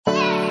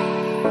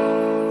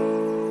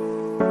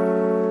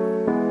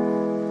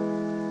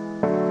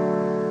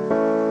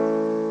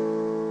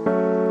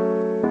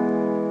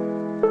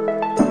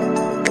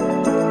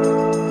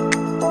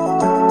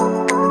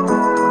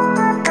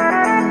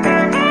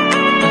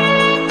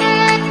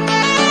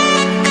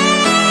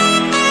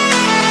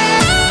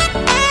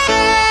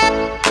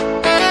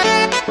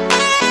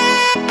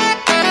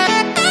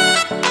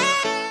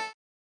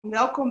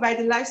welkom bij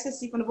de live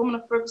sessie van de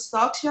Woman of Purpose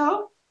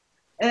Talkshow.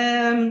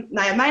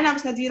 Mijn naam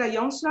is Nadira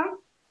Jansen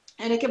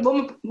en ik heb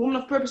Woman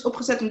of Purpose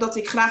opgezet omdat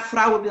ik graag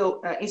vrouwen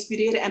wil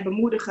inspireren en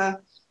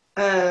bemoedigen.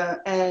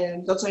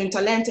 En dat ze hun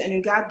talenten en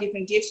hun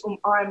God-given gifts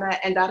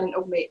omarmen en daarin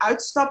ook mee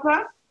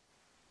uitstappen.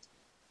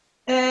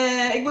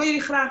 Ik wil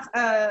jullie graag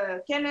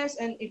kennis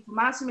en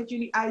informatie met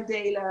jullie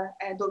uitdelen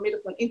door middel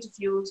van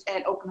interviews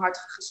en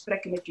openhartige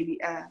gesprekken met jullie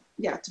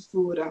te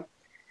voeren.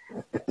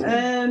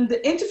 De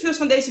interviews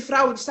van deze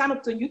vrouwen die staan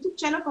op de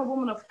YouTube-channel van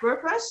Woman of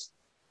Purpose.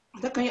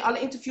 Daar kan je alle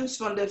interviews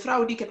van de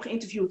vrouwen die ik heb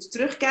geïnterviewd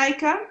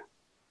terugkijken.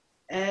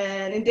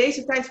 En in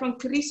deze tijd van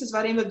crisis,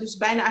 waarin we dus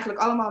bijna eigenlijk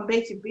allemaal een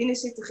beetje binnen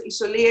zitten,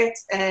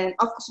 geïsoleerd en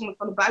afgezonderd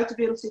van de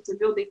buitenwereld zitten,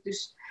 wilde ik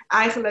dus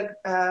eigenlijk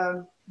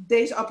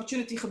deze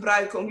opportunity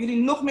gebruiken om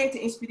jullie nog meer te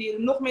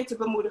inspireren, nog meer te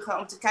bemoedigen,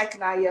 om te kijken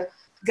naar je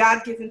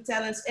God-given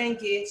talents en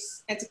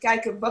gifts. En te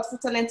kijken wat voor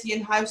talenten je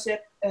in huis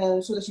hebt,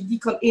 zodat je die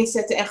kan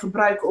inzetten en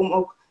gebruiken om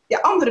ook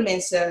andere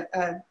mensen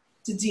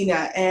te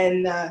dienen.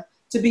 En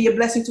to be a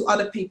blessing to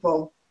other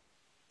people.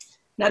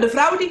 Nou, de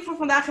vrouwen die ik voor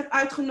vandaag heb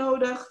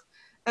uitgenodigd,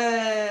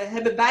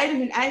 hebben beide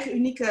hun eigen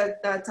unieke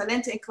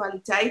talenten en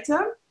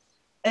kwaliteiten.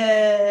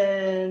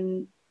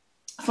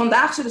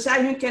 Vandaag zullen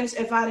zij hun kennis,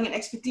 ervaring en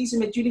expertise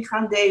met jullie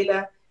gaan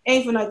delen.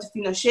 Eén vanuit de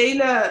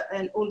financiële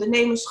en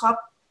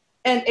ondernemerschap.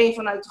 En één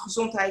vanuit de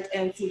gezondheid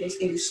en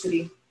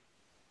voedingsindustrie.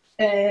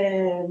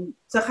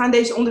 Ze gaan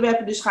deze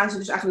onderwerpen dus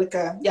eigenlijk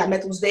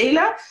met ons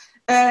delen.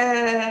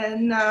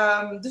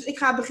 Dus ik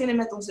ga beginnen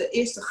met onze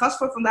eerste gast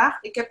voor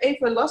vandaag. Ik heb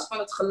even last van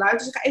het geluid,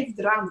 dus ik ga even het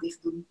raam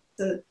dicht doen.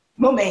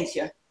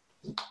 Momentje.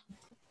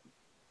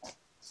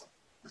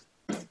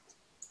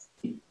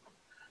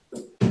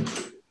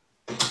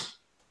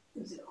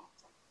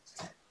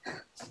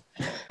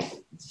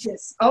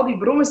 Yes. Al die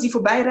brommers die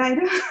voorbij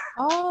rijden.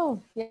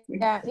 Oh,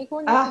 ja, ik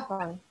hoor niet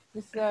van.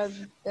 Dus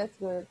that's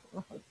good.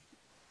 Maar goed.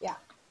 Ja.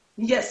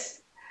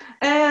 Yes.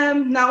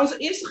 Onze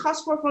eerste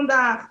gast voor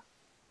vandaag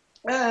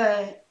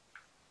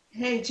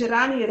heet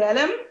Jerani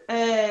Rellem.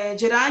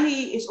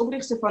 Jerani is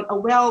oprichter van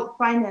A Well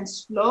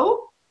Finance Flow.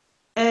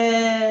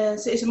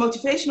 Ze is een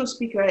motivational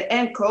speaker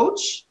en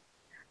coach.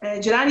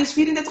 Jerani is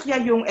 34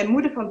 jaar jong en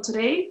moeder van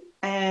 2.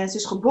 Ze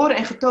is geboren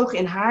en getogen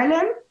in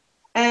Haarlem.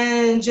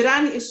 En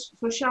Jerani is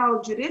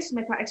sociaal jurist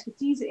met haar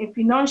expertise in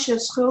financiën,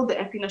 schulden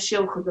en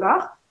financieel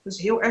gedrag. Dat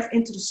is heel erg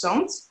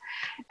interessant.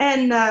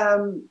 En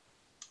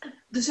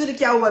dus wil ik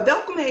jou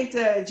welkom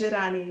heten,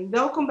 Jerani.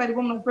 Welkom bij de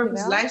Woman of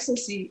Purpose live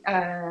sessie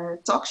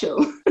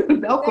talkshow.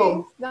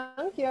 Welkom. Thanks,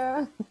 dank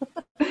je.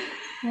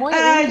 Mooi.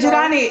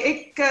 Jerani,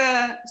 ik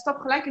stap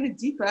gelijk in het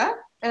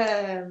diepe.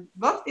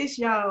 Wat is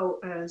jouw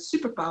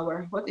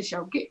superpower? Wat is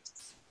jouw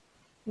gift?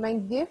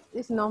 Mijn gift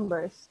is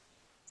numbers.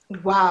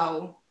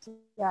 Wauw.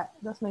 Ja,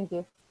 dat is mijn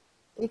gift.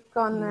 Ik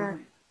kan...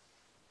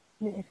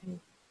 Nee, even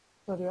niet.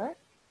 Sorry hoor.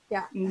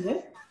 Ja.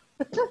 Nee.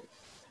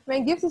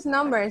 Mijn gift is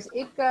numbers.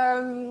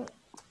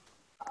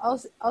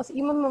 Als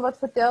iemand me wat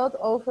vertelt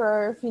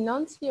over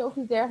financiën of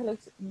iets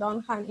dergelijks,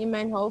 dan gaan in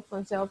mijn hoofd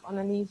vanzelf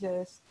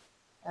analyses,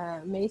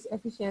 meest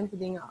efficiënte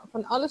dingen.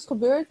 Van alles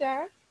gebeurt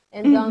er.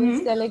 En dan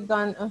stel ik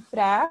dan een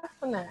vraag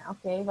van,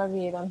 oké, waar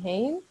wil je dan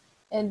heen?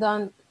 En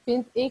dan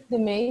vind ik de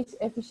meest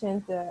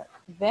efficiënte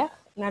weg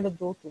naar het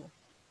doel toe.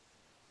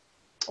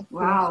 Op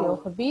financieel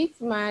gebied,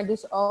 maar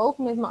dus ook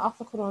met mijn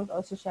achtergrond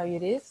als sociaal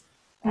jurist.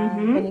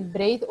 Ben ik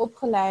breed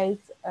opgeleid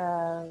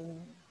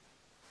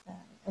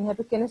en heb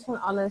ik kennis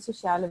van alle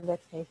sociale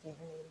wetgeving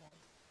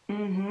in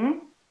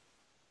Nederland.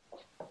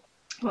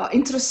 Wauw,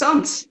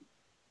 interessant.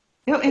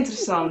 Heel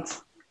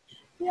interessant.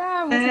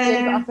 Ja, moet ik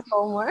even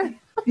achterkomen hoor.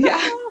 Ja,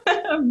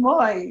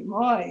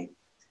 mooi.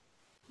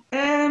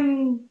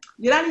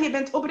 Jerani, je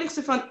bent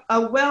oprichter van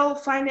A Well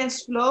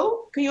Finance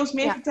Flow. Kun je ons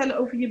meer vertellen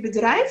over je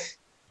bedrijf?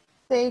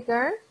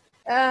 Zeker.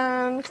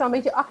 Ik zal een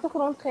beetje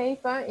achtergrond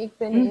geven. Ik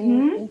ben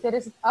in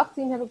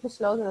 2018 heb ik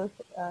besloten dat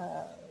ik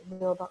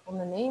wilde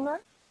ondernemen.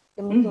 Ik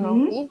heb me toen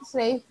ook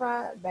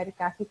ingeschreven bij de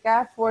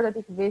KVK voordat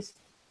ik wist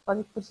wat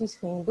ik precies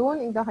ging doen.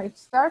 Ik dacht, ik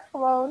start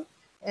gewoon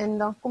en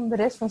dan komt de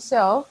rest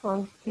vanzelf.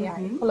 Want ik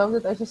geloof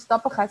dat als je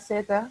stappen gaat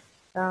zetten,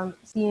 dan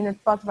zie je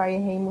het pad waar je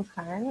heen moet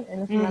gaan. En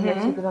als je naar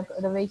bed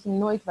zit, dan weet je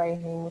nooit waar je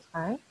heen moet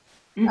gaan.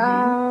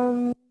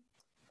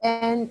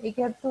 En ik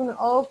heb toen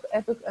ook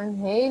een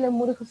hele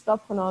moedige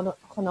stap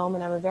genomen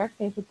naar mijn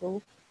werkgever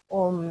toe.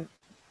 Om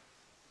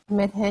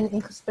met hen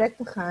in gesprek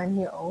te gaan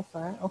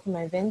hierover, over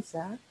mijn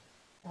wensen.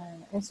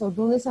 En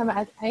zodoende zijn we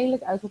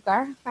uiteindelijk uit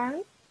elkaar gegaan.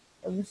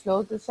 We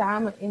besloten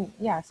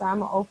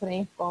samen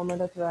overeengekomen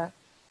dat we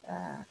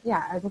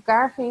uit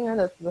elkaar gingen.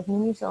 Dat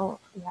noem je zo,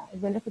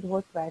 ik ben even het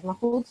woord kwijt. Maar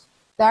goed,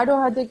 daardoor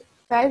had ik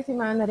 15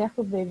 maanden recht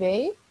op WW.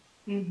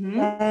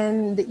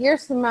 En de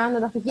eerste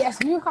maanden dacht ik, yes,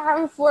 nu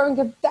gaan we voor.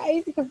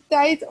 Ik heb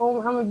tijd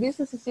om aan mijn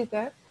business te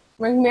zitten.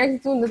 Maar ik merkte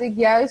toen dat ik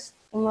juist,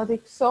 omdat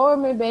ik zo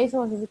ermee bezig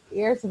was, dat ik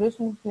eerst rust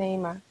moest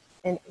nemen.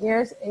 En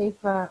eerst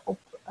even op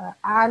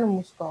adem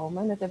moest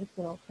komen. Dat heb ik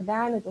toen ook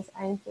gedaan. Het was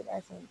eind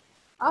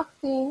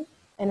 2018.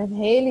 En het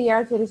hele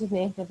jaar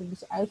 2019 heb ik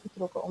dus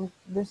uitgetrokken om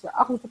dus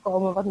erachter te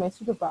komen wat mijn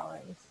superpower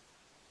is.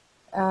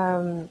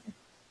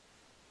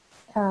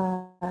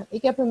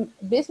 Ik heb een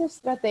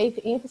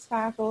businessstratege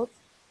ingeschakeld.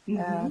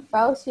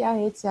 Fausia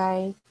heet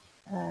zij.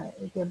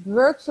 Ik heb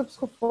workshops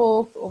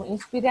gevolgd om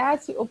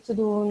inspiratie op te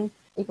doen.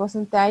 Ik was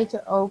een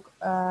tijdje ook...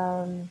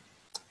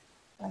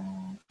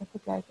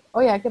 even kijken.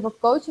 Oh ja, ik heb een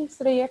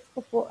coachingstraject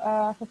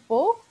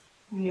gevolgd.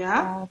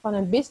 Ja. Van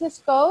een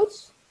business coach.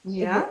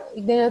 Ja.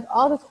 Ik denk dat het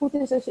altijd goed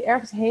is als je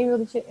ergens heen wil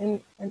dat je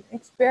een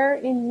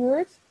expert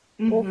inhuurt.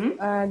 Of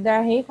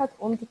daarheen gaat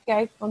om te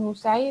kijken van hoe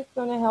zij je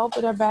kunnen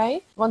helpen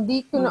daarbij. Want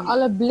die kunnen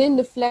alle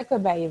blinde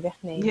vlekken bij je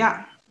wegnemen.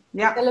 Ja,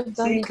 Zelf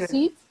dan niet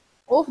ziet.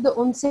 Of de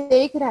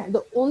onzekerheid,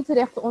 de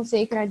onterechte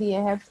onzekerheid die je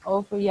hebt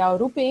over jouw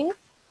roeping.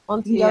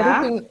 Want jouw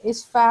roeping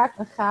is vaak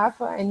een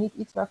gave en niet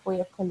iets waarvoor je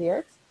hebt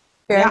geleerd.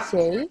 Per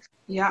se.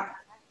 Ja.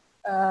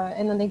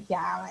 En dan denk ik,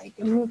 ja, maar ik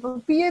heb mijn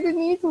papieren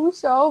niet,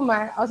 hoezo?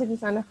 Maar als ik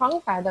dus aan de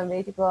gang ga, dan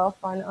weet ik wel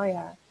van, oh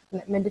ja,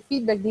 met de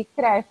feedback die ik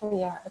krijg, van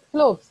ja, het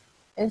klopt.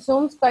 En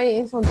soms kan je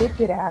in zo'n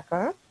dipje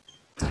raken.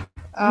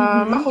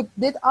 Maar goed,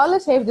 dit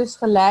alles heeft dus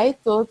geleid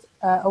tot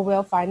A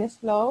Well Finance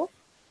Flow.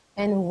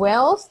 En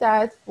WELL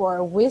staat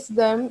voor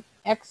Wisdom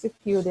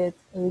Executed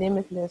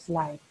Limitless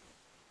Life.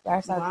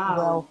 Daar staat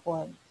WELL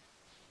voor.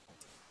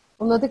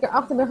 Omdat ik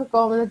erachter ben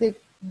gekomen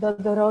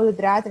dat de rode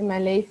draad in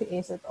mijn leven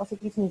is dat als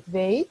ik iets niet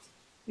weet,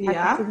 ga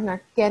ik op zoek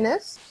naar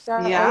kennis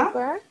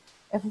daarover.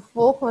 En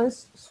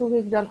vervolgens zoek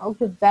ik dan ook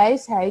de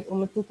wijsheid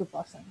om het toe te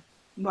passen.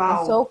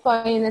 En zo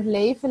kan je het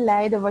leven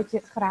leiden wat je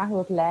graag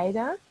wilt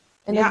leiden.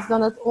 En dat is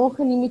dan het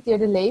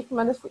ongelimiteerde leven,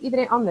 maar dat is voor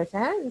iedereen anders.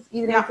 Hè? Dus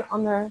iedereen heeft een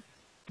ander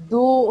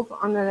doel of een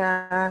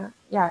andere,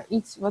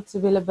 iets wat ze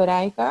willen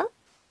bereiken.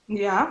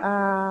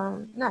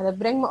 Nou, dat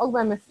brengt me ook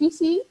bij mijn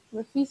visie.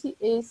 Mijn visie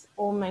is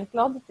om mijn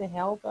klanten te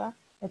helpen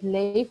het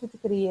leven te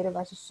creëren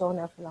waar ze zo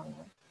naar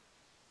verlangen.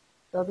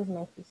 Dat is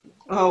mijn visie.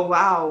 Oh,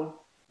 wauw.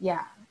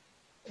 Ja.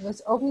 Dat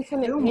is ook niet van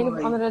de een op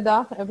de andere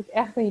dag. Daar heb ik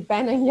echt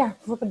bijna een jaar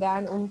voor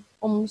gedaan.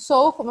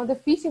 Want de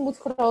visie moet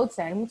groot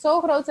zijn. Het moet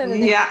zo groot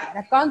zijn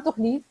dat kan toch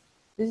niet.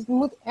 Dus het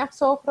moet echt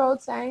zo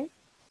groot zijn.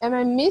 En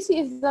mijn missie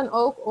is dan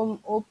ook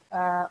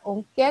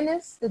om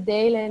kennis te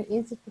delen en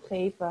inzicht te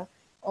geven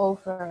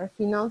over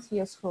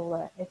financiën,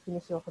 schulden en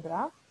financieel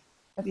gedrag.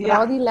 En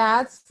vooral die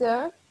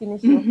laatste,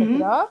 financieel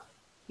gedrag.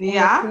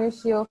 Omdat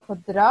financieel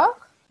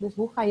gedrag, dus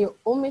hoe ga je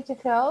om met je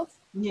geld,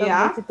 dat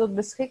wat je tot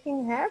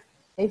beschikking hebt,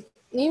 heeft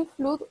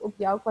invloed op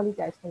jouw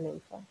kwaliteit van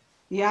leven.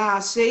 Ja,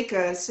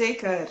 zeker,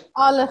 zeker.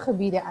 Alle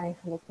gebieden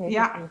eigenlijk heeft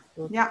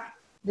invloed. Ja.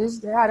 Dus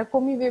dan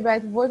kom je weer bij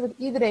het woord wat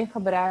iedereen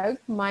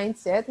gebruikt,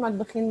 mindset, maar het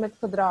begint met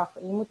gedrag.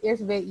 Je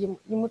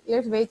moet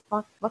eerst weten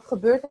van, wat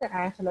gebeurt er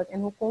eigenlijk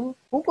en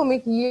hoe kom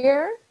ik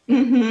hier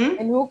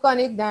en hoe kan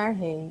ik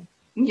daarheen?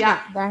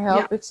 Ja. Daar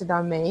help ik ze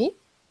dan mee.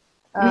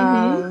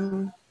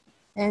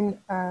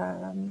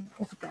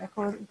 Even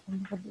kijken.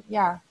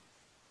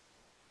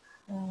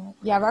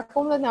 Waar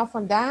komt het nou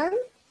vandaan?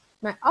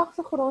 Mijn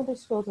achtergrond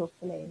is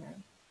schuldhulpverlener.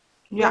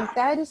 En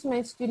tijdens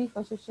mijn studie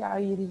van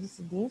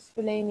sociaal-juridische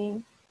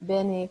dienstverlening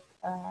ben ik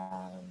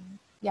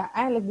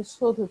eigenlijk de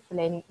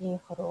schuldhulpverlening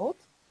ingerold.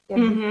 Ik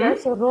heb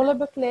diverse rollen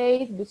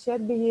bekleed,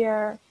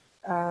 budgetbeheer,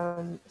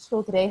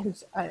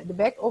 schuldregels, de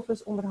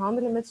back-office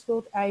onderhandelen met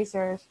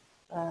schuldeisers,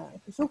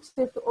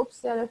 verzoekschriften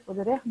opstellen voor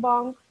de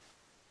rechtbank.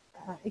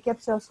 Ik heb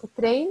zelfs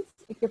getraind.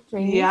 Ik heb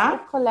trainees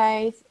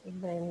opgeleid.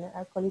 Ik ben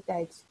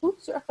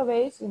kwaliteitstoetser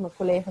geweest. Ik heb mijn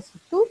collega's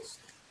getoetst.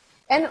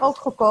 En ook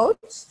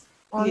gecoacht.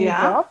 On the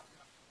job.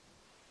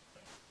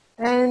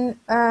 En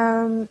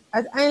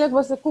uiteindelijk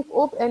was de koek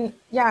op. En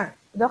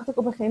dacht ik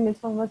op een gegeven moment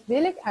van, wat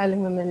wil ik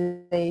eigenlijk met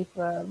mijn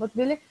leven? Wat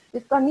wil ik?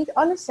 Dit kan niet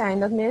alles zijn.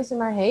 Dat mensen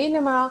maar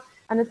helemaal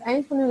aan het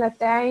eind van hun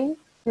Latijn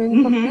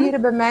hun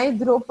papieren bij mij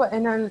droppen.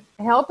 En dan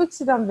help ik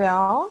ze dan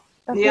wel.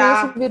 Dan kunnen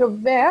ze weer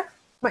op weg.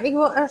 Maar ik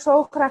wil er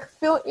zo graag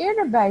veel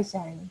eerder bij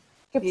zijn.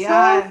 Ik heb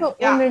zoveel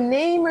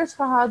ondernemers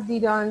gehad die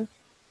dan,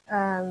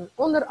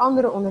 onder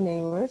andere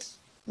ondernemers,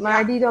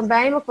 maar die dan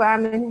bij me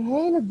kwamen een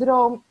hele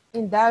droom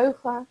in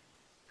duigen.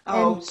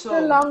 En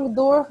te lang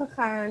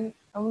doorgegaan.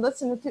 Omdat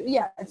ze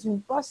natuurlijk, het is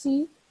hun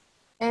passie.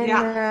 En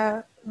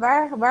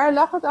waar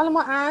lag het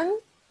allemaal aan?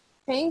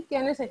 Geen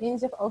kennis en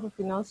inzicht over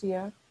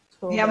financiën.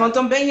 Schulden. Ja, want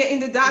dan ben je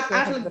inderdaad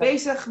eigenlijk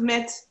bezig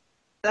met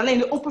alleen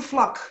de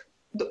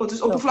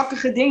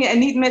oppervlakkige dingen en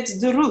niet met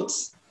de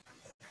root.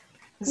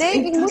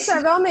 Nee, ik moet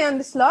daar wel mee aan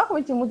de slag,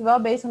 want je moet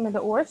wel bezig met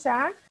de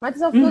oorzaak. Maar het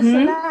is al veel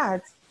te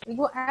laat. Ik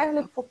wil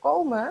eigenlijk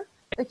voorkomen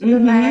dat je bij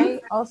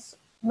mij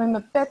met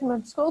mijn pet,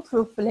 met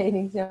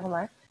schuldhulpverlening, zeg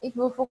maar. Ik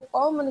wil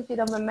voorkomen dat je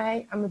dan bij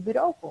mij aan mijn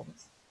bureau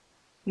komt.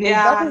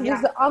 Ja, dat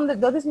is dus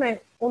dat is mijn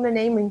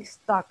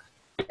ondernemingstak.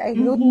 Kijk,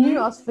 ik doe het nu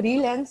als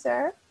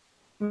freelancer,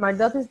 maar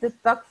dat is de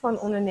tak van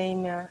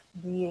ondernemen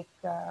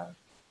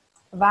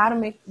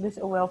waarom ik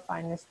dus A Well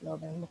Finance Flow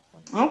ben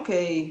begonnen.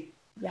 Oké.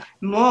 Ja.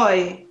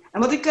 Mooi.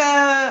 En wat ik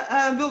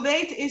wil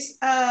weten is,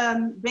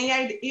 ben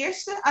jij de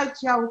eerste uit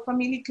jouw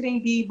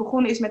familiekring die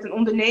begonnen is met een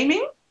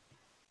onderneming?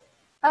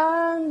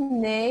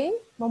 Nee,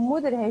 mijn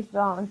moeder heeft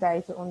wel een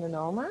tijdje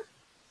ondernomen.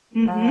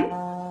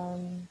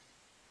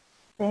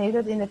 Ze heeft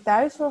dat in de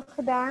thuiszorg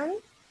gedaan.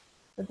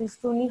 Dat is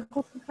toen niet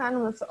goed gegaan,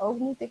 omdat ze ook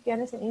niet de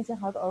kennis en inzicht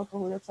had over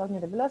hoe dat zat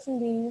met de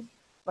Belastingdienst.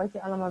 wat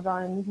je allemaal wel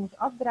en niet moet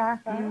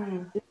afdragen.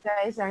 Mm. Dus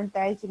zij is daar een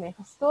tijdje mee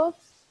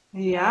gestopt.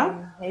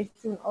 Ja. Heeft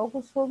toen ook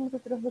een schuld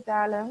moeten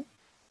terugbetalen.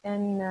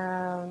 En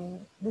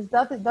dus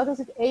dat is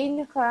het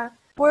enige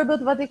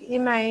voorbeeld wat ik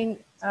in mijn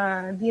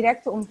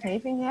directe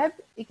omgeving heb.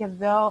 Ik heb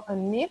wel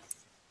een nicht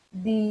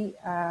die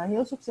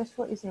heel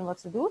succesvol is in wat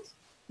ze doet.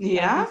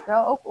 Ja. Die is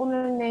wel ook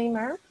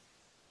ondernemer.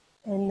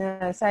 En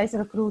zij is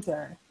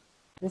recruiter.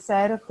 Dus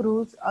zij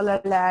recruit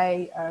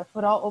allerlei,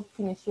 vooral op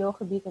financieel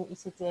gebied en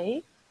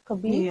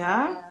ICT-gebied,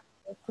 Ja.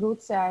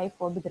 recruit zij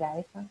voor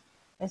bedrijven.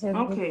 En ze heeft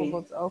Oké.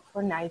 bijvoorbeeld ook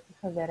voor Nike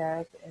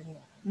gewerkt. En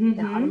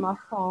Mhm. allemaal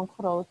gewoon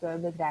grote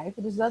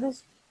bedrijven. Dus dat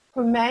is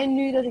voor mij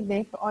nu dat ik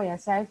denk van, oh ja,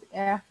 ze heeft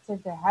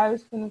een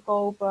huis kunnen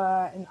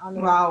kopen en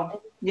alles. Wauw. En ze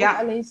is ook Ja.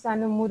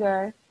 alleenstaande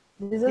moeder.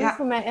 Dus dat is Ja.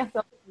 voor mij echt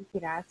wel een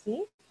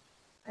inspiratie.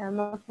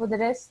 Maar voor de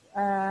rest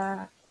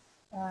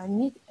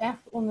niet echt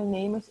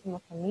ondernemers in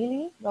mijn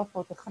familie. Wel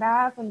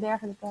fotograaf en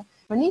dergelijke.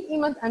 Maar niet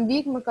iemand aan wie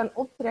ik me kan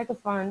optrekken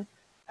van,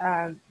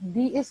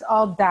 die is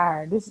al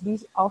daar. Dus die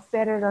is al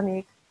verder dan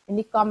ik. En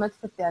die kan me het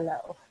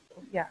vertellen.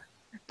 Ja.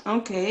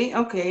 Oké.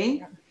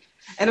 Ja.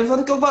 En wat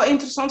ik ook wel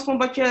interessant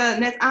vond, wat je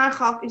net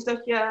aangaf, is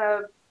dat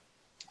je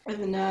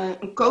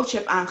een coach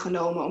hebt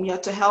aangenomen om jou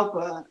te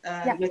helpen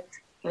Ja.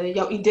 met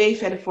jouw idee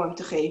verder vorm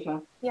te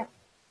geven. Ja,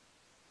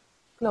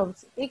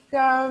 klopt.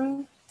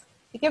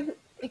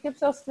 Ik heb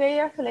zelfs 2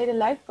 jaar geleden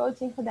life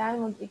coaching gedaan,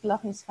 want ik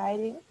lag in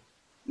scheiding.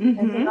 En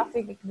toen Mhm. dacht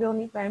ik wil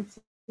niet bij een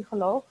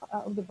psycholoog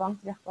op de bank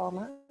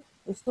terechtkomen.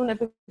 Dus toen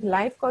heb ik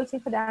life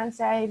coaching gedaan.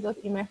 Zij heeft dat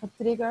in mij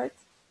getriggerd.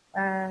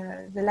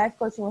 De life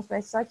coaching was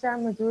bij Satya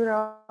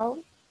Maduro.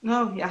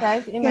 Oh ja. Zij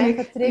heeft in Ken mij ik.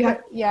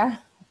 getriggerd. Ja.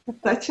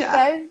 Dat ja.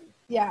 Zij,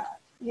 ja,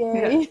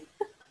 jee.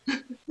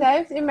 Zij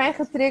heeft in mij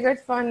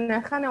getriggerd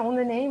van ga nou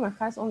ondernemen,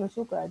 ga eens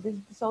onderzoeken. Dus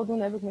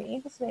zodoende heb ik me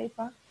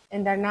ingeschreven.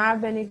 En daarna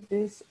ben ik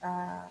dus,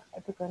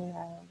 heb ik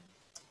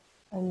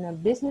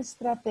een business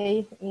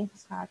stratege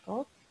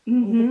ingeschakeld.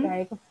 Om te Mhm.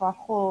 kijken van,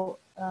 goh,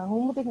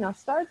 hoe moet ik nou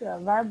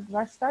starten?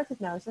 Waar start het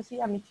nou? Dus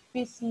ja, met je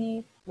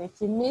visie, met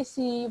je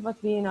missie, wat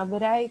wil je nou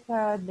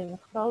bereiken,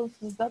 denk groot.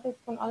 Dus dat heeft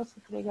van alles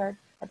getriggerd.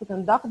 Heb ik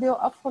een dagdeel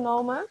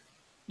afgenomen.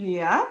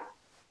 Ja.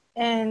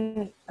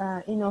 En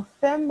in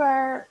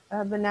november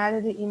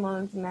benaderde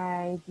iemand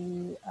mij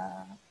die,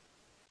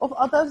 of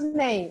althans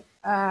nee,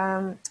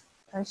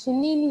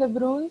 Janine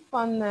Lebroen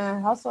van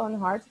Hassel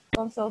Hart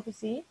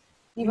Consultancy.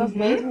 Die was Mhm.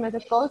 bezig met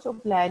een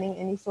coachopleiding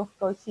en die zocht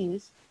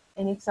coaches.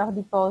 En ik zag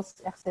die post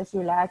echt 6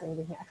 uur later en ik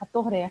dacht, ja, ik ga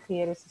toch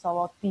reageren. Ze zal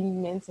wel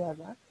 10 mensen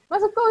hebben. Maar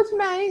ze coacht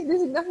mij,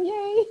 dus ik dacht,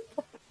 jee.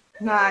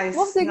 Nice.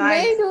 Mocht ik Nice.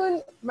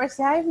 meedoen, maar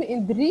zij heeft me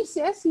in 3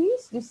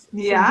 sessies, dus ze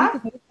Ja. biedt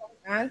het niet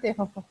gewoon aan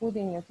tegen een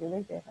vergoeding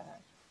natuurlijk, tegen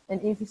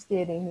een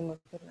investering noem ik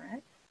het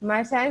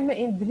maar zij heeft me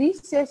in 3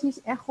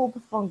 sessies echt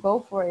geholpen van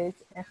go for it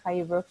en ga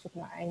je workshop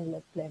nou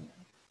eindelijk plannen.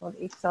 Want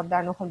ik zat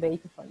daar nog een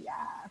beetje van,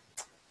 ja,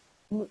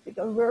 moet ik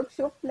een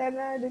workshop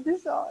plannen? Dit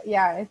is al,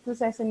 ja, en toen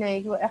zei ze nee,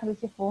 ik wil echt dat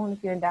je volgende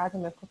keer een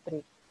datum hebt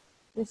geprikt.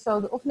 Dus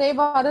zo, of nee,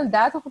 we hadden een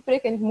datum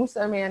geprikt en ik moest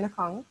ermee aan de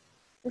gang.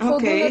 Dus Oké,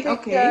 zodoende heb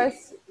oké.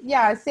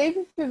 ik,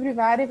 7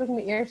 februari heb ik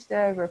mijn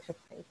eerste workshop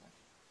gegeven.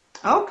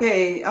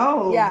 Oké.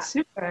 Oh, Ja,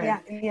 super.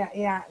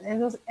 ja. En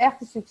dat was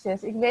echt een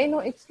succes. Ik weet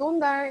nog, ik stond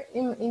daar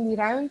in die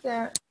ruimte.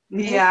 En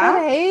het Ja.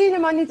 voelde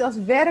helemaal niet als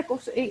werk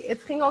of zo.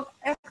 Het ging ook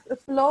echt,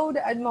 het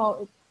flowde uit mijn hoofd.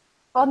 Het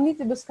valt niet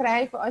te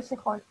beschrijven als je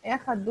gewoon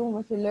echt gaat doen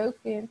wat je leuk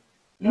vindt.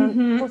 Dan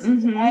Mhm. kost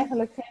het je Mhm.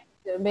 eigenlijk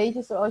geen, een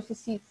beetje zoals je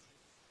ziet.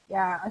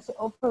 Ja, als je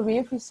Oprah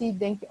Winfrey ziet,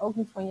 denk je ook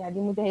niet van, ja,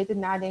 die moet de hele tijd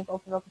nadenken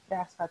over welke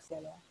vraag ze gaat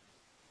stellen.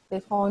 Het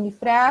is gewoon die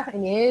vraag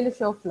en die hele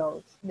show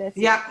float. That's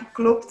it. Ja,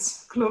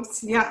 klopt.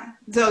 Ja.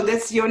 So,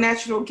 that's your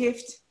natural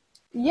gift.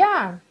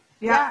 Ja,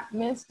 Ja.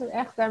 mensen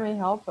echt daarmee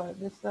helpen.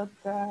 Dus dat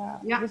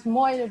Ja. is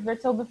mooi, dat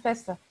werd zo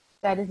bevestigd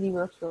tijdens die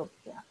workshop.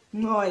 Ja.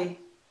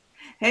 Mooi.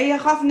 Hey, je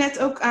gaf net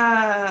ook,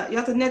 je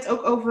had het net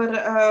ook over,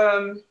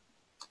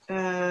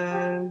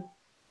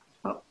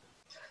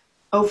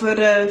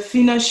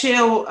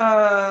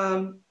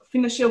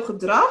 financieel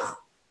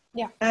gedrag.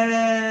 Ja.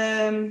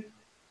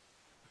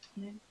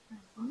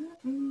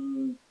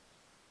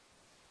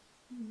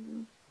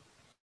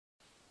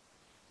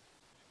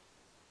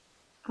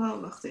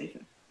 Oh, wacht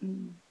even.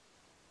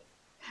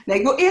 Nee,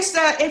 ik wil eerst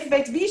even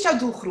weten, wie is jouw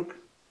doelgroep?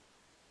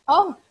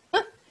 Oh,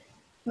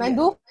 mijn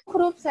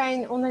doelgroep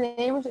zijn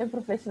ondernemers en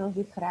professionals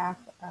die graag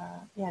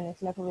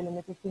next level willen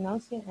met de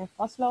financiën en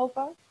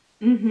vastlopen.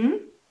 Mhm.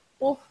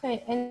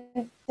 En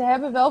ze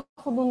hebben wel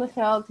voldoende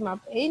geld, maar op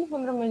een of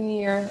andere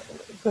manier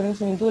kunnen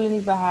ze hun doelen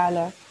niet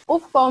behalen.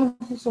 Of komen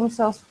ze soms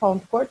zelfs gewoon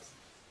tekort.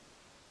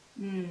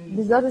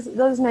 Dus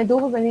dat is mijn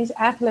doelgroep en die is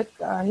eigenlijk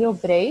heel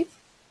breed.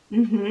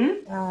 Mhm.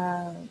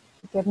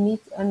 Ik heb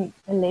niet een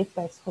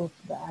leeftijdsgroep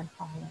eraan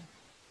gehangen.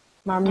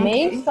 Maar Oké.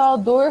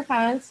 meestal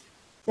doorgaans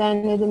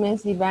zijn het de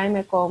mensen die bij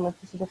mij komen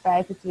tussen de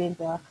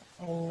 25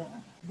 en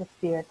de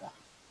 40.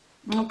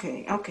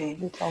 Oké.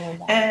 Die komen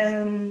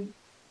bij.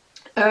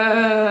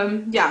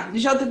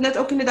 Dus je had het net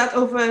ook inderdaad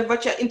over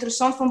wat je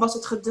interessant vond was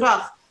het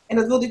gedrag. En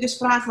dat wilde ik dus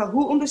vragen,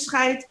 hoe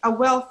onderscheidt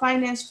Awell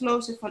Finance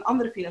Flow zich van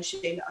andere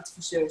financiële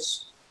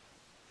adviseurs?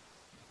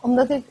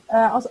 Omdat ik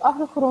als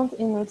achtergrond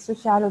in het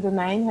sociale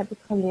domein heb ik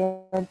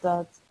geleerd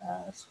dat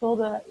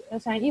schulden...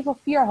 Er zijn in ieder geval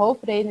 4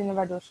 hoofdredenen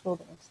waardoor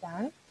schulden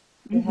ontstaan.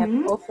 Je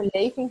hebt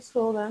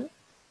overlevingsschulden.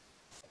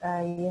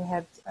 Je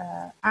hebt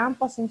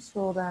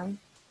aanpassingsschulden.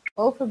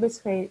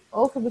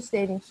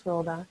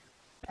 Overbestedingsschulden.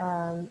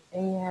 En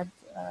je hebt...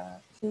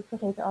 ik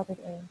vergeet er altijd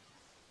één.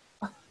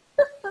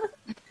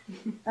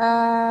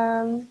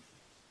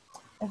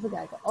 Even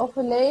kijken.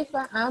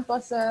 Overleven,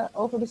 aanpassen,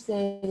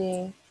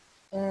 overbesteding.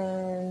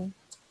 En...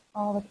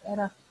 Oh, wat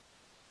erg.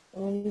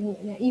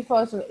 Ja,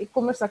 Ivo, ik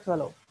kom er straks wel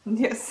op.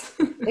 Yes.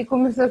 Ik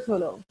kom er straks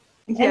wel op.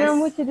 Yes. En dan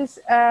moet je dus...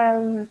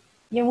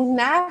 je moet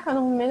nagaan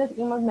op het moment dat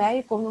iemand bij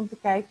je komt om te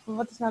kijken van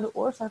wat is nou de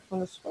oorzaak van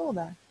de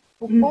schulden.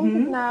 Hoe komt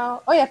het nou...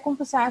 Oh ja,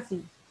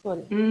 compensatie.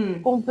 Sorry.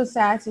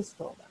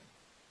 Compensatieschulden.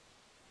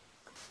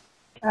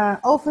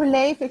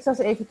 Overleven, ik zal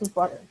ze even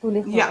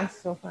toelichten. Ja.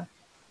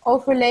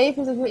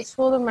 Overleven is dat je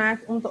schulden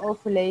maakt om te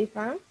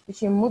overleven. Dus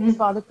je moet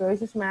bepaalde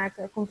keuzes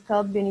maken. Er komt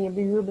geld binnen, je hebt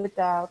de huur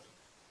betaald.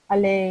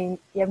 Alleen,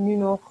 je hebt nu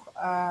nog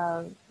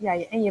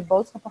je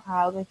boodschappen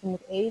gehaald, want je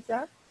moet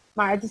eten.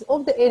 Maar het is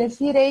of de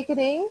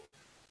energierekening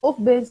of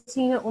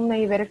benzine om naar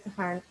je werk te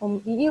gaan.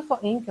 Om in ieder geval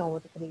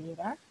inkomen te creëren.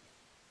 Ja.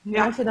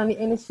 Maar als je dan die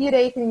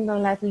energierekening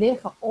dan laat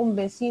liggen om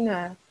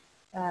benzine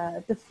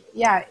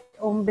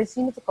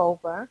te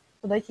kopen,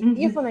 zodat je in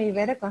ieder geval naar je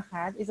werk kan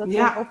gaan, is dat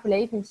zo'n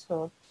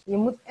overlevingsschuld. Je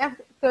moet echt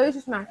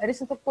keuzes maken. Er is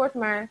een tekort,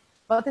 maar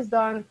wat is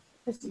dan...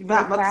 Wat is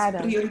de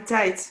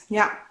prioriteit?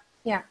 Ja.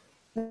 Ja.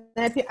 Dan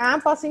heb je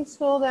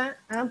aanpassingsschulden.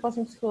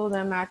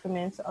 Aanpassingsschulden maken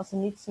mensen als ze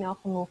niet snel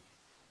genoeg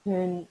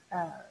hun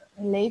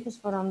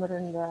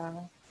levensveranderende...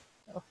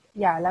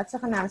 laten we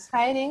zeggen na een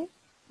scheiding.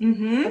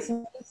 Als ze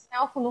niet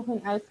snel genoeg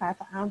hun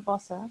uitgaven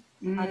aanpassen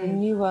aan een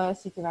nieuwe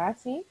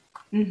situatie.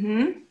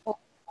 Of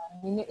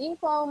minder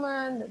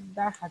inkomen,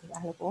 daar gaat het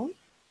eigenlijk om.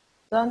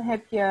 Dan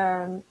heb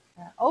je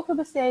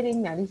overbesteding,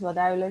 nou die is wel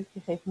duidelijk. Je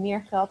geeft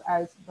meer geld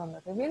uit dan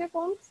dat er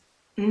binnenkomt.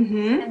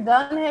 En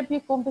dan heb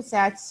je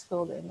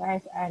compensatieschulden. En daar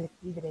heeft eigenlijk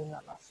iedereen wel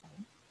last van.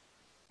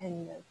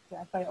 En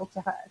daar kan je ook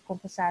zeggen,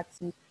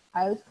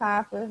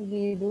 compensatieuitgaven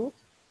die je doet,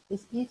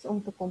 is iets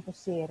om te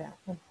compenseren.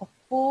 Een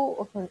gevoel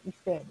of een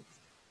effect.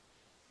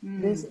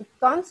 Dus het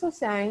kan zo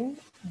zijn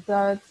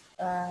dat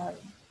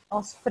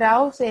als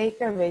vrouw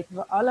zeker weten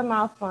we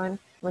allemaal van,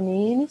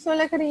 wanneer je niet zo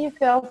lekker in je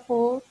vel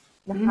voelt,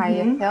 dan ga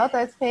je geld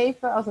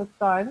uitgeven als het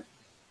kan.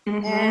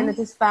 En het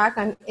is vaak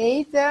aan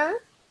eten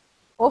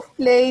of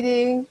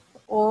kleding.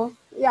 Of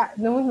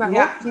noem het maar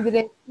op.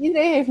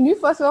 Iedereen heeft nu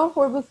vast wel een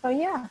voorbeeld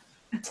van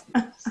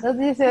dat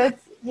is het.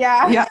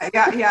 Ja.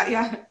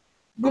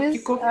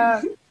 Kopje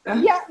koffie.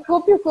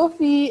 Kopje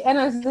koffie. En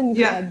dan is het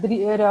niet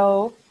 3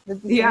 euro. Dat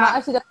is, maar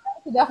als je dat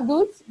elke dag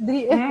doet,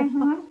 3 euro.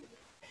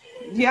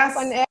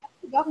 Van elke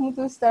dag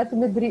moeten we starten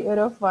met 3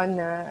 euro van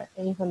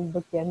een van de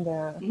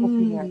bekende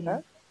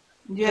koffiemerken.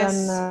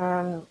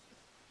 Dan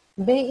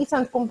ben je iets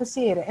aan het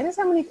compenseren. En dat is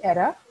helemaal niet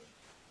erg.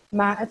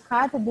 Maar het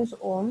gaat er dus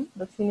om,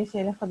 dat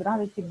financiële gedrag,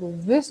 dat je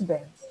bewust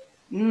bent.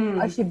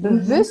 Als je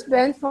bewust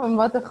bent van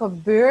wat er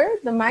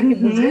gebeurt, dan maak je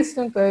bewust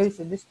een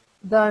keuze. Dus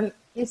dan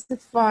is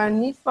het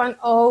niet van,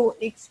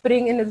 ik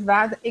spring in het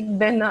water, ik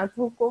ben nat,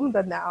 hoe komt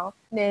dat nou?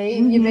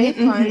 Nee, je weet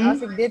van,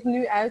 als ik dit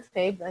nu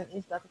uitgeef, dan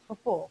is dat het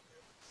gevolg.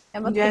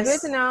 En wat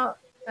gebeurt er nou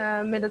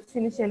met dat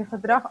financiële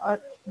gedrag,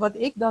 wat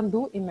ik dan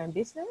doe in mijn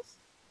business,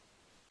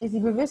 is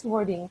die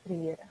bewustwording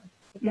creëren.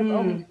 Ik heb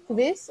ook een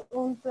quiz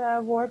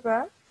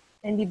ontworpen.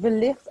 En die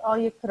belicht al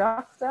je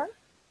krachten.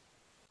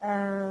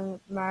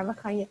 Maar we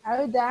gaan je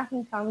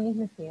uitdaging niet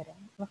negeren.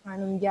 We gaan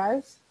hem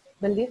juist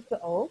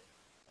belichten ook.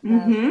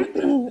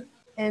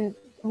 En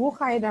hoe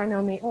ga je daar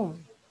nou mee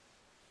om?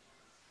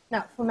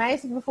 Nou, voor mij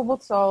is het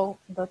bijvoorbeeld zo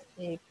dat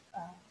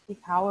ik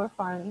hou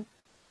ervan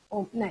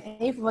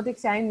even wat ik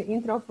zei in de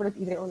intro voordat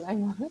iedereen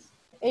online was.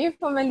 Een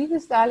van mijn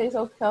liefdestalen is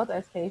ook geld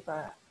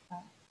uitgeven.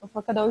 Of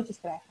cadeautjes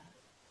krijgen.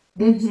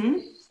 Dus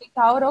ik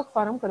hou er ook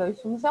van om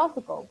cadeautjes voor mezelf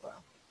te kopen.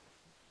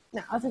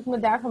 Nou, als ik me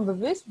daarvan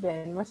bewust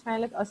ben,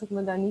 waarschijnlijk als ik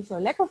me dan niet zo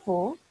lekker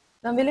voel,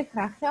 dan wil ik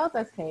graag geld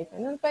uitgeven.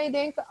 En dan kan je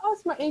denken, het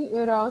is maar 1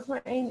 euro, het is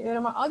maar 1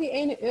 euro. Maar al die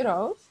 1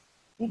 euro's,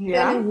 die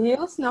tellen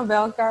heel snel bij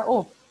elkaar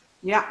op.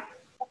 Ja.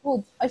 Maar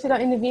goed, als je dan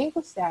in de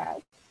winkel staat,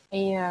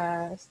 en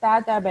je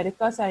staat daar bij de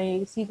kassa en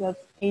je ziet dat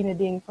ene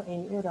ding voor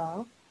 1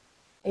 euro.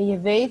 En je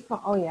weet van,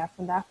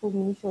 vandaag voel ik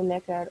me niet zo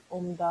lekker,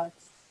 omdat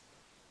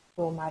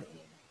zomaar in.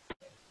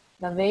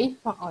 Dan weet je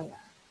van,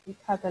 ik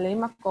ga het alleen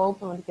maar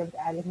kopen, want ik heb het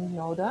eigenlijk niet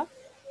nodig.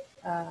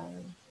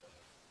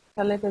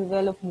 Zal ik het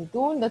wel of niet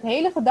doen? Dat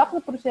hele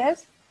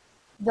gedachteproces,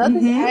 dat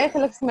is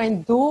eigenlijk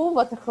mijn doel,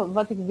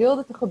 wat ik wil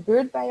dat er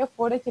gebeurt bij je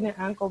voordat je een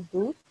aankoop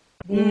doet,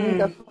 die je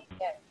niet had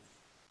gekend.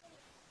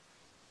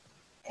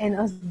 En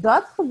als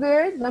dat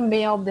gebeurt, dan ben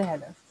je op de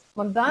helft.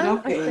 Want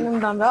dan, als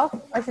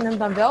je het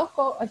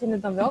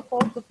dan wel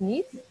koopt of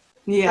niet,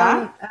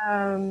 dan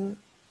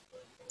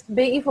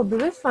ben je in ieder geval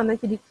bewust van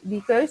dat je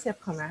die keuze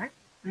hebt gemaakt.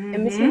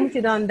 En misschien moet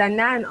je dan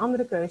daarna een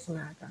andere keuze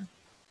maken.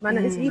 Maar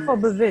dan is in ieder geval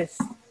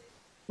bewust.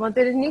 Want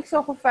het is niet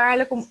zo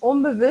gevaarlijk om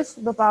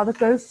onbewust bepaalde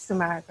keuzes te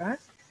maken.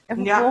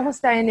 En vervolgens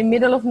sta je in the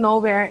middle of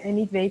nowhere en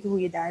niet weten hoe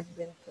je daar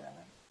bent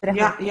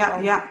terecht bent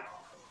gekomen.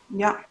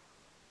 Ja.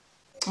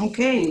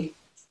 Oké. Een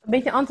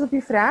beetje antwoord op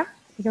je vraag?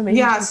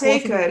 Ja,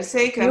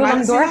 zeker.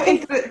 Maar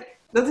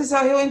dat is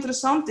wel heel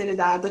interessant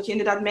inderdaad. Dat je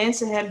inderdaad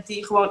mensen hebt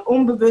die gewoon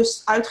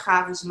onbewust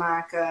uitgaven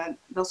maken.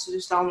 Dat ze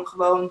dus dan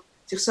gewoon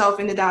zichzelf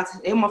inderdaad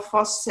helemaal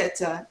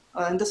vastzetten.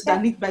 En dat ze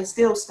daar niet bij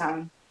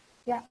stilstaan.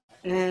 Ja.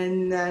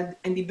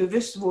 En die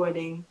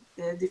bewustwording.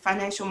 Die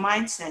financial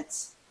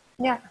mindset.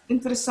 Ja.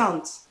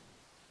 Interessant.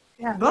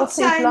 Ja, wat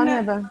ze een plan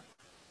hebben.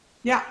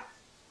 Ja.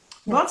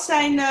 Wat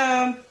zijn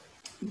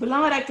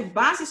belangrijke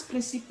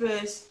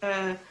basisprincipes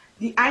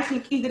die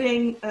eigenlijk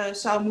iedereen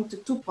zou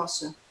moeten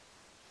toepassen?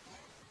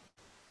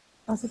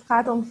 Als het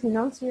gaat om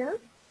financiën,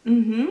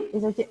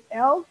 is dat je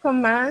elke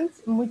maand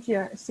moet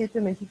je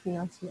zitten met je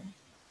financiën.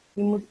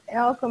 Je moet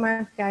elke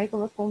maand kijken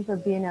wat komt er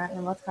binnen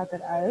en wat gaat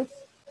eruit.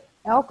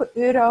 Elke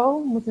euro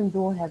moet een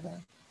doel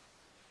hebben.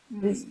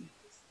 Dus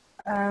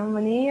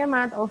wanneer je een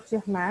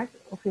maandoverzicht maakt,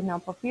 of je het nou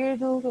op papier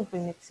doet of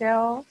in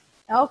Excel,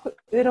 elke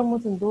euro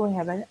moet een doel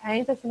hebben. En aan het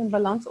eind, als je een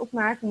balans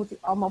opmaakt, moet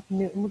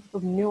het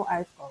op nul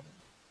uitkomen.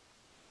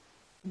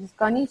 Dus het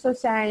kan niet zo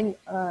zijn,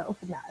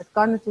 het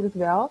kan natuurlijk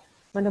wel,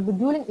 maar de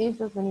bedoeling is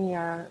dat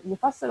wanneer je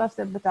vaste last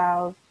hebt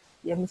betaald,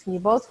 je hebt misschien je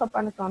boodschap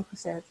aan de kant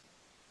gezet,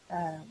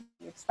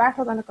 je hebt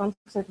spaargeld aan de kant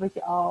gezet wat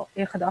je al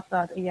in gedachten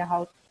had en je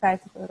houdt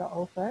 50 euro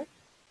over,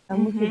 dan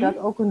moet je dat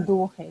ook een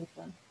doel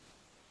geven.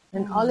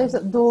 En al is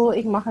het doel,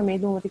 ik mag ermee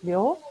doen wat ik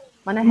wil,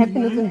 maar dan heb je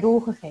het een doel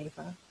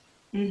gegeven.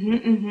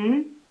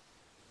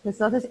 Dus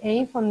dat is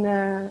een van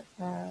de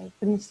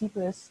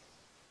principes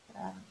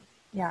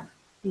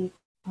die ik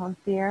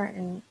hanteer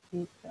en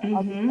die ik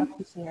altijd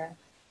praktiseer.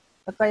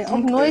 Dat kan je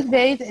ook nooit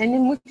weten en die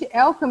moet je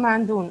elke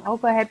maand doen.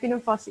 Ook al heb je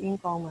een vast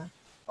inkomen.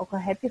 Ook al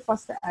heb je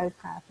vaste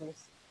uitgaven.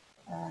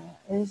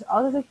 Er is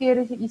altijd een keer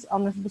dat je iets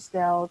anders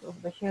bestelt of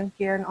dat je een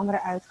keer een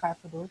andere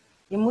uitgave doet.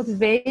 Je moet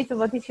weten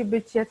wat is je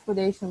budget voor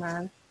deze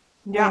maand.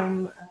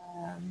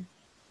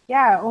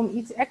 Om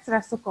iets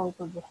extra's te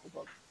kopen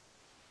bijvoorbeeld.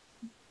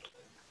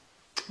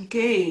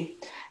 Oké.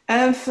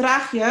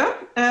 Vraagje.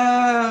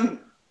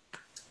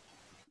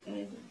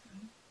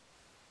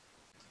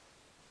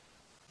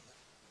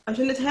 Als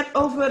je het hebt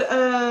over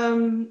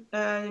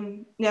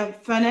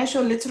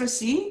financial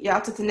literacy, je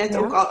had het er net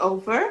ook al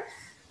over.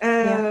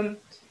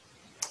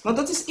 Want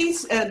dat is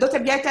iets, dat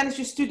heb jij tijdens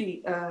je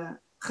studie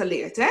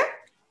geleerd, hè?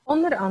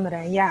 Onder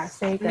andere, ja,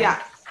 zeker.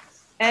 Ja.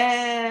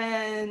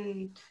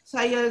 En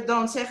zou je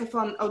dan zeggen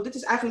van, dit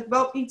is eigenlijk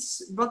wel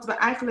iets wat we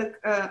eigenlijk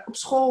op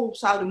school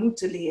zouden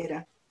moeten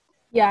leren?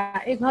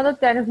 Ja, ik had het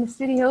tijdens mijn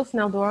studie heel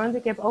snel door, want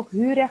ik heb ook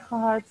huurrecht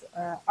gehad,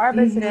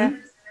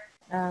 arbeidsrecht.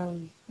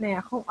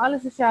 Gewoon alle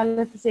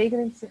sociale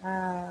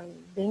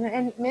verzekeringsdingen.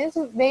 En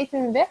mensen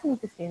weten hun weg niet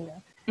te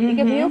vinden. Ik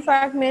heb heel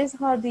vaak mensen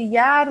gehad die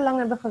jarenlang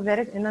hebben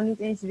gewerkt en dan niet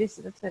eens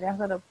wisten dat ze recht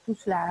hadden op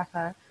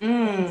toeslagen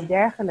of iets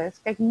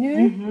dergelijks. Kijk,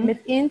 nu met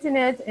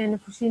internet en de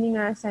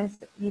voorzieningen,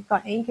 je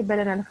kan 1 keer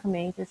bellen naar de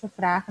gemeente, ze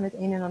vragen het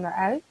een en ander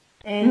uit.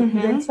 En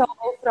je bent zo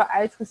overal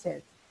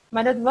uitgezet.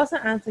 Maar dat was een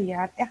aantal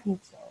jaar echt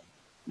niet zo.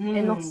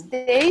 En nog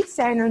steeds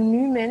zijn er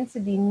nu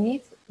mensen die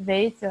niet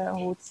weten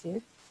hoe het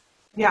zit.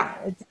 Ja.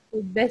 Het is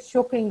best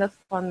shocking dat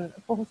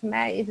volgens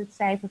mij is het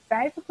cijfer 50%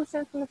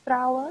 van de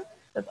vrouwen,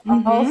 dat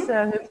als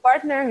hun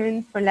partner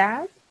hun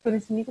verlaat,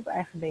 kunnen ze niet op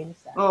eigen benen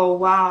staan. Oh,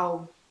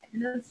 wauw. En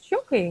dat is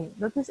shocking.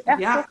 Dat is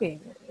echt shocking.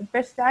 Het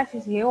percentage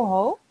is heel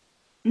hoog.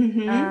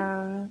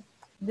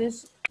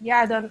 Dus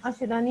ja, als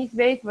je dan niet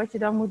weet wat je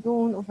dan moet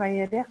doen, of waar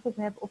je recht op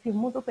hebt, of je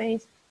moet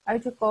opeens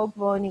uit je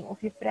koopwoning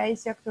of je vrije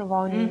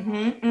sectorwoning.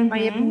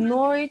 Maar je hebt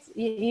nooit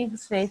je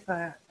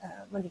ingeschreven,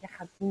 want je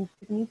gaat er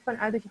niet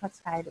vanuit dat je gaat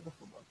scheiden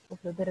bijvoorbeeld. Of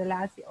dat de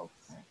relatie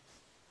overgaat.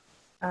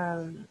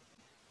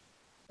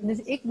 Dus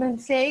ik ben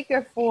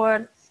zeker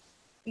voor,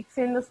 ik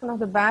vind dat vanaf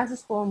de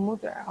basisschool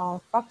moet er al een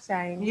vak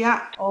zijn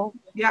over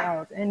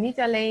geld. En niet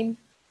alleen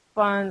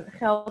van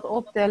geld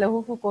optellen,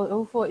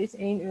 hoeveel is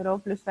 1 euro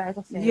plus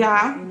 50 cent.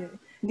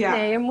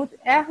 Nee, je moet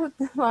echt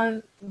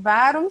van,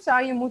 waarom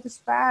zou je moeten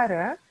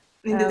sparen?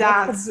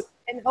 Inderdaad.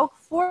 En ook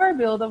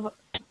voorbeelden.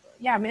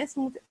 Ja,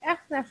 mensen moeten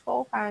echt naar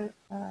school gaan.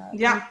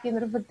 En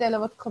kinderen vertellen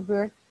wat er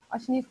gebeurt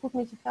als je niet goed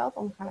met je geld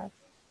omgaat.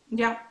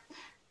 Ja,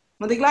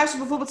 want ik luister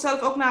bijvoorbeeld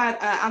zelf ook naar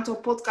een aantal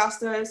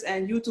podcasters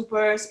en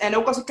YouTubers. En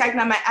ook als ik kijk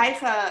naar mijn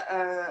eigen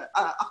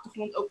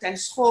achtergrond, ook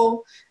tijdens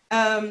school.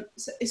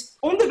 Is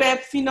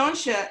onderwerp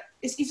financiën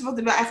is iets wat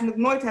we eigenlijk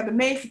nooit hebben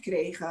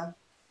meegekregen.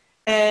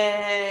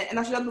 En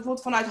als je dat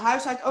bijvoorbeeld vanuit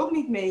huis uit ook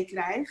niet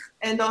meekrijgt.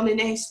 En dan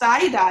ineens sta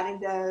je daar in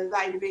de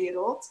wijde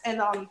wereld. En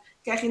dan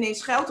krijg je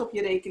ineens geld op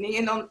je rekening.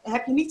 En dan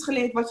heb je niet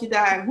geleerd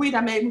hoe je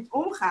daarmee moet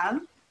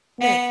omgaan.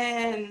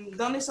 En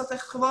dan is dat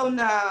echt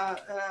gewoon...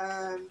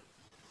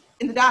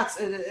 inderdaad,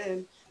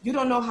 you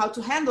don't know how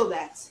to handle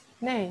that.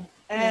 Nee.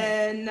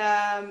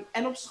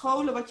 En op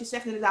scholen, wat je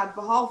zegt inderdaad,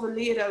 behalve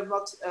leren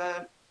wat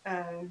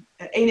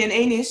 1 en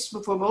 1 is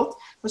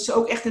bijvoorbeeld, dat ze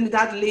ook echt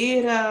inderdaad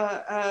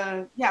leren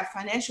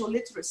financial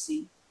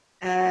literacy.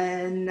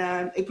 En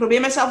ik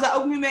probeer mezelf daar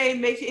ook nu mee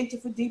een beetje in te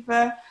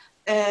verdiepen.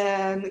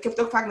 Ik heb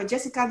het ook vaak met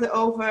Jessica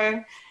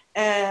erover.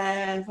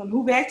 Van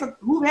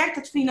hoe werkt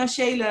dat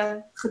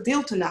financiële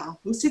gedeelte nou?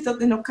 Hoe zit dat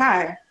in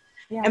elkaar?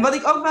 Ja. En wat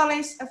ik ook wel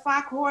eens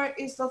vaak hoor,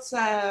 is dat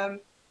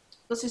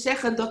ze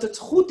zeggen dat het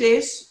goed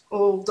is,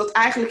 of dat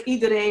eigenlijk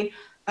iedereen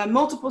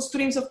multiple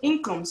streams of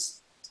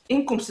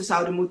inkomsten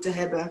zouden moeten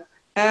hebben.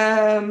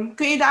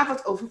 Kun je daar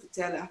wat over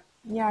vertellen?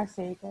 Ja,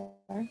 zeker.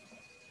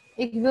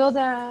 Ik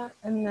wilde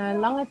een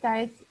lange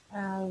tijd,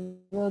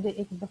 wilde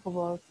ik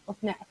bijvoorbeeld,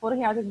 vorig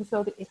jaar had ik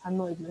besloten, ik ga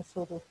nooit meer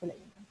schuld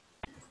verlenen.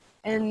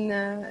 En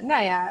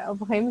nou ja, op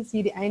een gegeven moment zie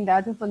je die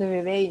einddatum van de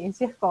WW in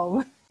zicht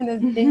komen. En dan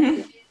denk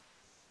je,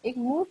 ik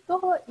moet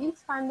toch wel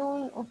iets gaan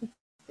doen of iets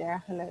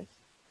dergelijks.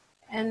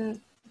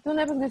 En toen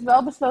heb ik dus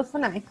wel besloten van,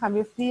 nou, ik ga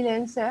weer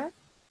freelancen.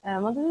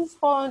 Want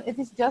het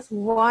is just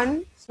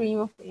one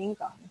stream of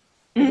income.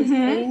 Het is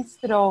één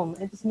stroom.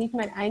 Het is niet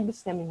mijn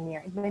eindbestemming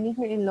meer. Ik ben niet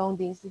meer in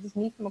loondienst. Het is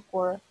niet mijn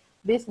core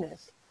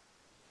business.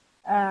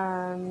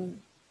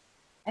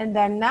 En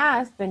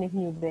daarnaast ben ik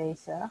nu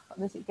bezig.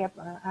 Dus ik heb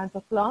een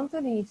aantal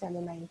klanten die zijn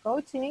bij mij in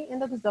coaching. En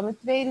dat is dan mijn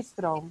tweede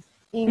stroom.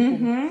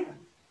 Inkomsten.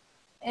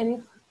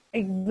 En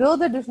ik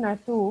wil er dus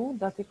naartoe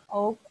dat ik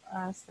ook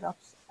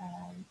straks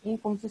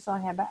inkomsten zal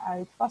hebben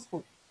uit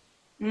vastgoed.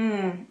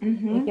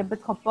 Ik heb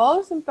het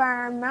gepost een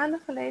paar maanden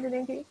geleden,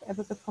 denk ik. Heb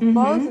ik het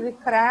gepost dat ik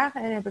graag,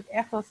 en heb ik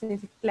echt al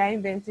sinds ik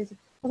klein ben, volgens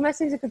mij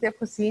sinds ik het heb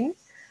gezien,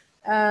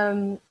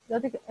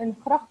 dat ik een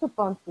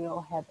grachtenpand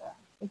wil hebben.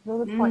 Ik wil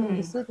het gewoon in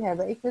bezit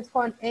hebben. Ik vind het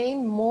gewoon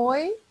één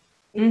mooi.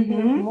 Ik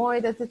vind het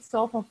mooi dat het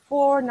zo van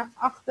voor naar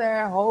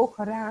achter, hoog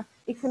raakt.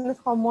 Ik vind het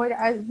gewoon mooi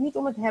eruit. Niet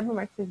om het te hebben,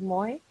 maar ik vind het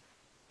mooi.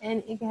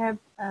 En ik heb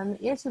mijn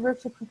eerste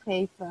workshop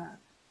gegeven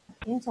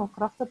in zo'n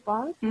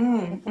grachtenpand.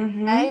 Volgens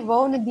mij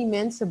wonen die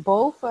mensen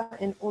boven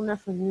en onder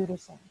verhuren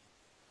ze.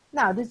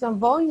 Nou, dus dan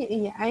woon je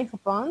in je eigen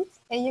pand.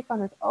 En je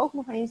kan het ook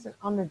nog eens een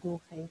ander doel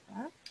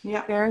geven.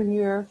 Ja.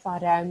 Verhuur van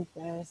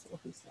ruimtes of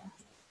iets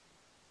dergelijks.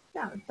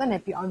 Nou, dan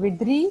heb je alweer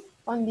 3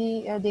 van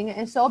die dingen.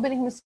 En zo ben ik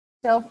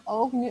mezelf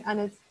ook nu aan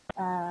het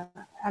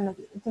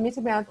tenminste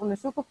ik ben aan het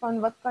onderzoeken van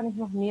wat kan ik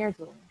nog meer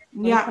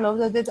doen. Ja. Ik geloof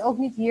dat dit ook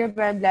niet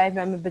hierbij blijft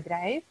bij mijn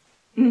bedrijf.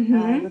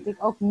 Dat ik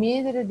ook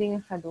meerdere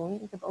dingen ga doen.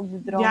 Ik heb ook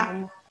de droom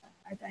om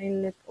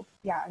uiteindelijk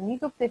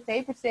niet op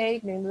tv per se.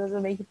 Ik denk dat het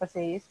een beetje passé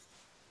is.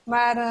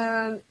 Maar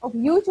op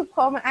YouTube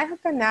gewoon mijn eigen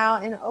kanaal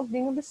en ook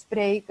dingen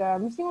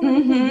bespreken. Misschien wel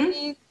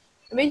een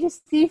beetje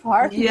Steve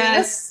Harvey.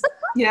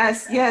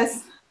 Yes.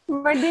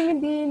 Maar dingen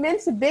die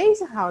mensen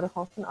bezighouden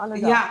gewoon van alle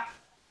dag.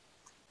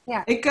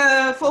 Ja. Ik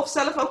volg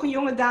zelf ook een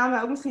jonge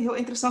dame, ook misschien heel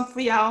interessant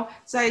voor jou.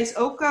 Zij is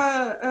ook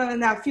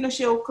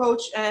financieel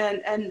coach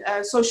en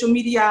social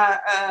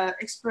media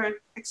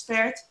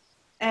expert.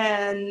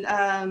 En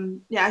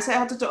zij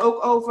had het er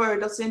ook over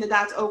dat ze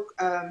inderdaad ook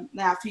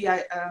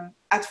via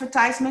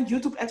advertisement,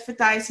 YouTube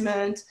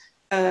advertisement,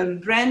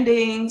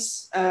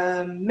 brandings,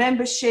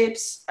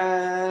 memberships.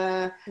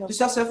 Dus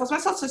dat ze, volgens mij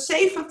had ze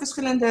 7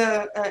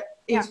 verschillende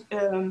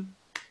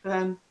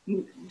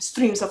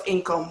streams of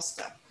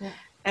inkomsten. Ja.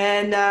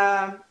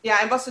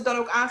 En wat ze dan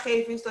ook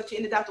aangeven is dat je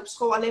inderdaad op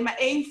school alleen maar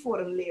 1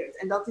 vorm leert.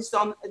 En dat is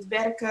dan het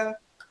werken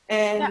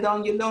en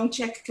dan je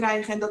looncheck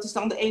krijgen. En dat is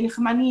dan de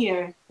enige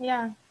manier.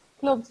 Ja,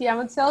 klopt. Ja,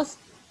 want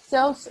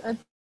zelfs het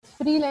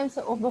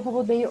freelancen of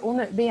bijvoorbeeld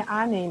ben je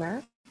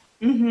aannemer.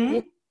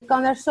 Je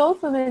kan daar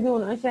zoveel mee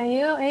doen. Als je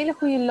een hele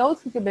goede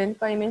loodgieter bent,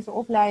 kan je mensen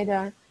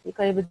opleiden. Je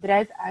kan je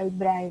bedrijf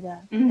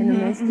uitbreiden. En dan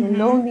mensen in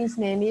loondienst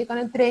nemen. Je kan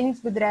een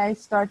trainingsbedrijf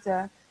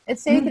starten.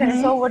 Etcetera.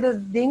 En zo wordt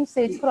het ding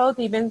steeds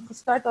groter. Je bent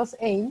gestart als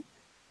 1.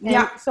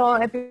 En zo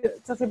heb je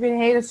een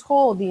hele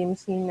school die je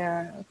misschien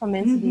van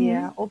mensen die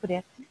je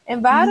opricht.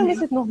 En waarom is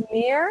het nog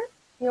meer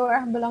heel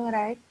erg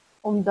belangrijk?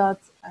 Omdat,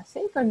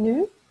 zeker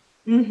nu,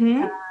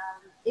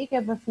 ik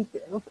heb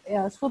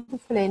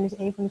schuldhulpverlening is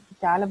een van de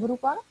vitale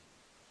beroepen.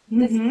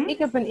 Dus ik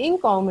heb een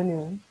inkomen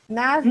nu.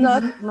 Naast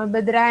dat mijn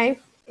bedrijf,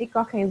 ik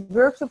kan geen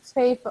workshops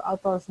geven,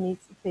 althans niet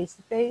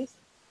face-to-face.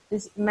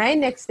 Dus mijn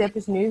next step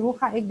is nu, hoe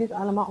ga ik dit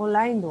allemaal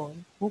online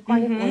doen? Hoe kan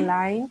ik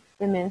online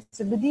de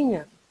mensen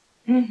bedienen?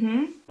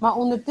 Maar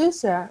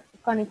ondertussen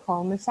kan ik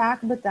gewoon mijn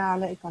zaken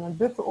betalen, ik kan een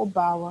buffer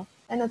opbouwen.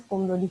 En dat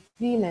komt door die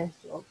freelance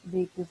job,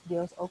 die ik dus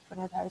deels ook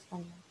vanuit huis kan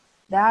doen.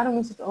 Daarom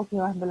is het ook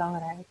heel erg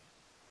belangrijk.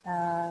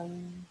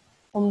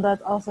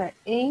 Omdat als er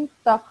 1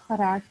 tak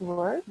geraakt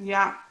wordt,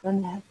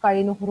 dan kan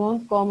je nog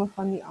rondkomen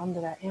van die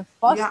andere. En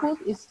vastgoed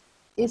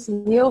is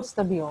heel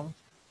stabiel.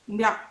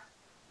 Ja.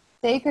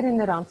 Zeker in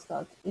de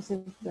Randstad is het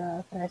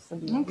vrij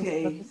stabiel.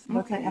 Okay. Dus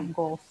dat zijn echt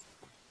goals.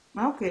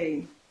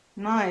 Oké,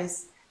 nice.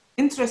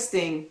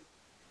 Interesting.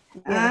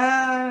 Yes.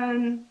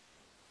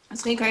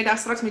 Misschien kan je daar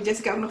straks met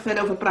Jessica ook nog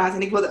verder over praten.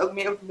 En ik wil er ook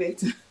meer over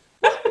weten.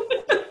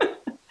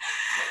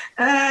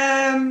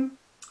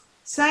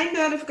 Zijn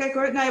er, even kijken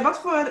hoor. Nou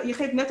ja, je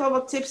geeft net al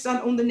wat tips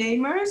aan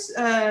ondernemers.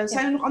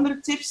 Zijn er nog andere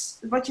tips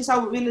wat je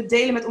zou willen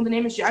delen met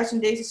ondernemers juist in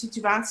deze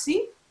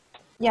situatie?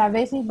 Ja,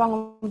 wees niet bang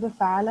om te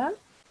falen.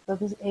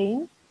 Dat is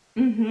 1.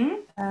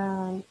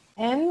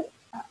 En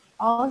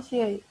als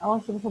je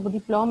bijvoorbeeld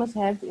diploma's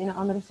hebt in een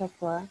andere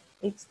sector.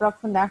 Ik sprak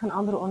vandaag een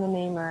andere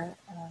ondernemer.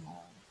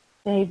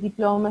 Ze heeft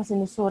diploma's in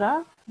de zorg.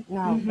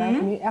 Nou, wij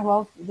zijn nu echt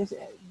wel. Dus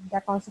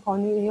daar kan ze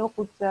gewoon nu heel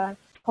goed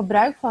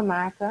gebruik van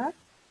maken.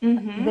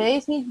 Mhm.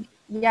 Wees niet,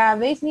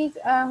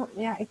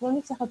 ik wil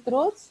niet zeggen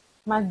trots,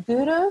 maar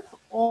durf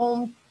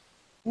om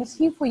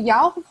misschien voor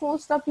jouw gevoel een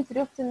stapje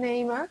terug te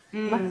nemen.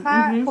 Maar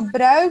ga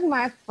gebruik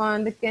maken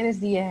van de kennis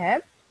die je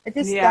hebt. Het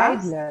is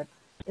tijdelijk.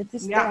 Het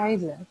is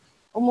tijdelijk.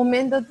 Op het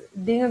moment dat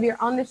dingen weer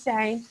anders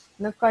zijn,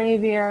 dan kan je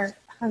weer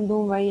gaan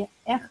doen waar je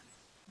echt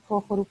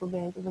voor geroepen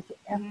bent. Of wat je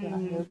echt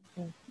leuk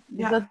vindt.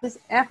 Dus dat is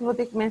echt wat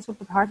ik mensen op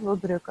het hart wil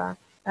drukken.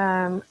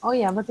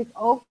 Wat ik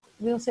ook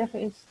wil zeggen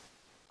is,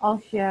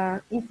 als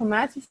je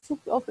informatie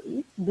zoekt over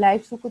iets,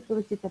 blijf zoeken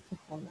totdat je het hebt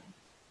gevonden.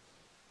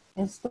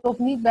 En stop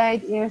niet bij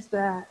het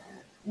eerste.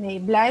 Nee,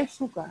 blijf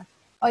zoeken.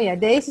 Oh ja,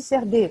 deze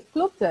zegt dit.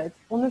 Klopt het?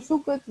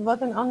 Onderzoek het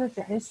wat een ander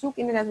zegt. En zoek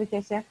inderdaad wat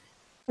jij zegt.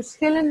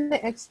 Verschillende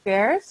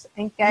experts.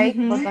 En kijk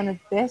wat dan het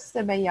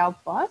beste bij jou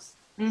past.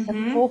 En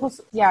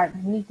vervolgens,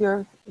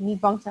 niet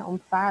bang zijn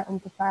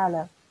om te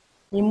falen.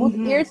 Je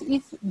moet eerst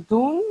iets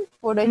doen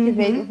voordat je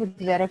weet of het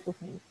werkt of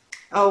niet.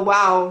 Oh,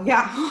 wauw.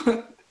 Ja.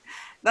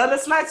 Nou,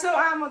 dat sluit zo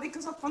aan, want ik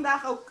zat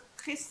vandaag ook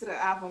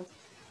gisteravond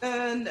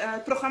een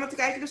programma te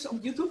kijken dus op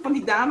YouTube van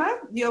die dame,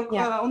 die ook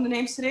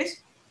onderneemster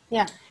is.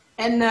 Ja.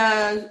 En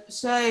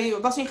zij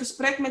was in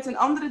gesprek met een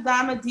andere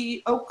dame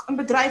die ook een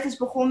bedrijf is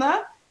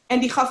begonnen. En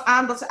die gaf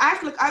aan dat ze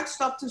eigenlijk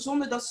uitstapte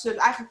zonder dat ze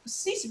eigenlijk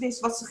precies wist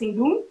wat ze ging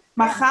doen.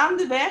 Maar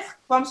gaandeweg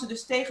kwam ze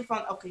dus tegen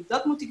van, oké,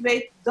 dat moet ik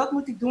weten, dat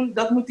moet ik doen,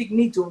 dat moet ik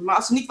niet doen. Maar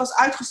als ze niet was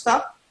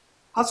uitgestapt,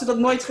 had ze dat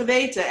nooit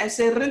geweten. En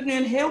ze runt nu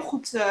een heel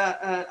goed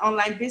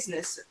online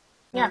business.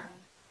 Ja,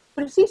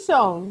 precies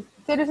zo.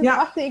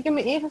 2018 ik heb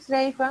me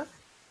ingeschreven.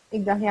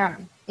 Ik dacht,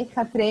 ik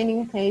ga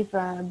trainingen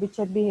geven,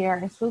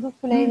 budgetbeheer en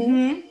schuldhulpverlening.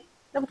 En op een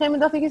gegeven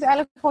moment dacht ik, is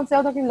eigenlijk gewoon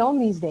hetzelfde dat ik in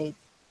loondienst deed.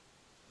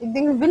 Ik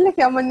denk, dat wil ik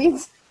helemaal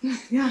niet.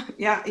 Ja.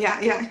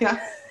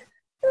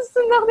 Dus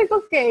toen dacht ik,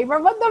 oké,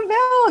 maar wat dan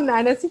wel?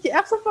 Nou, dan zit je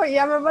echt zo van,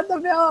 maar wat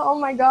dan wel?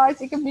 Oh my gosh,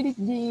 ik heb nu die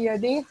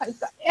dingen ik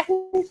kan echt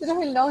niet terug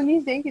in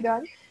loondienst, denk je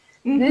dan.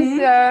 Dus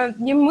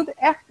je moet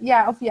echt,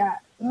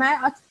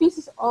 mijn advies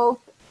is ook,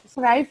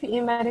 schrijf je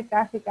in bij de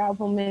KVK op het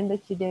moment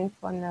dat je denkt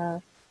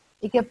van,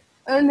 ik heb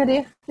een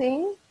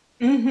richting.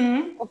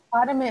 Of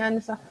ga ermee aan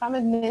de slag. Ga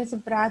met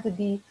mensen praten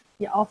die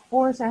je al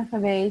voor zijn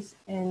geweest.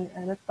 En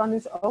dat kan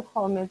dus ook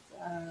gewoon met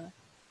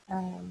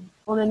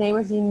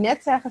ondernemers die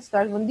net zijn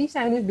gestart. Want die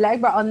zijn dus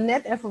blijkbaar al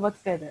net even wat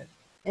verder.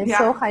 En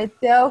zo ga je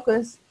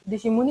telkens.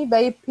 Dus je moet niet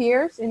bij je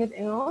peers in het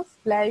Engels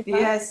blijven.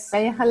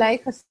 Bij je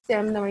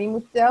gelijkgestemde. Maar je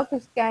moet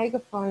telkens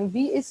kijken van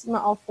wie is me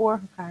al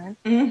voorgegaan.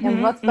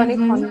 En wat kan ik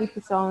van die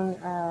persoon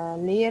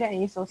leren. En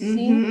je zal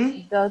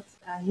zien dat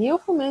heel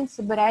veel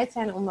mensen bereid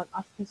zijn om dat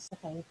advies te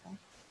geven.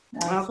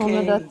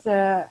 Zonder dat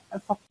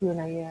een factuur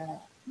naar je...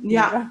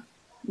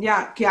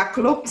 Ja,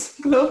 klopt.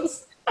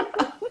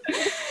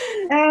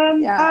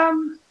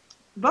 En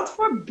wat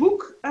voor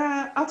boek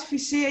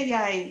adviseer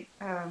jij,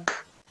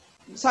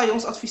 zou je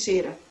ons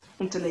adviseren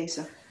om te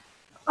lezen?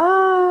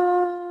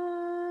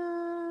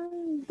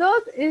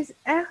 Dat is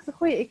echt een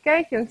goeie. Ik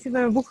kijk, ik zit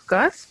bij mijn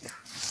boekenkast.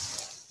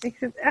 Ik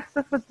zit echt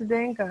even te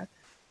denken.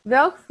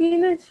 Welk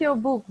financieel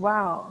boek?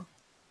 Wauw.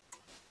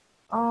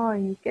 Oh,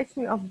 you catch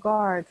me off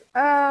guard.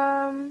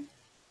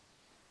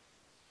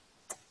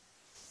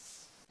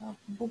 Welk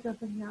boek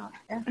heb ik nou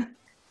echt...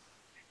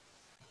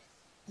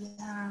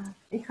 Ja,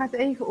 ik ga het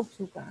even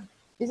opzoeken.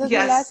 Is dat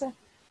de laatste?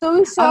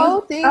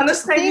 Sowieso, Think and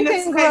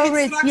Grow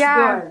Rich.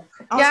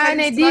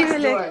 Die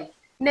wil ik.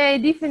 Nee,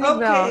 die vind ik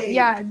wel.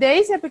 Ja,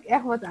 deze heb ik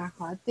echt wat aan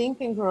gehad.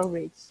 Think and Grow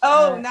Rich.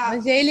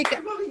 Angelica.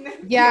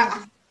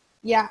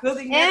 Ja.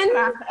 Wilde ik net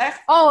vragen,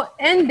 echt. Oh,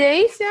 en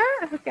deze.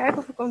 Even kijken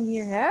of ik hem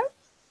hier heb.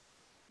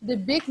 The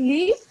Big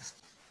Leap.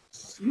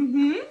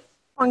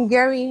 Van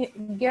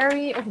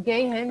Gary of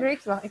Gay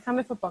Hendricks. Wacht, ik ga hem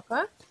even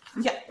pakken.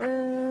 Ja.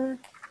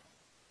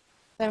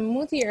 Hij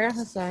moet hier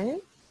ergens zijn.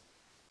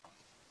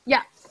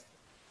 Ja.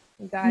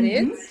 Got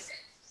it.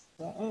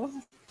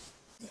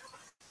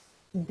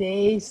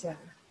 Deze.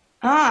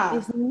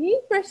 Is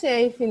niet per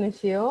se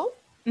financieel.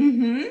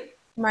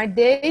 Maar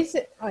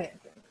deze... Oh ja.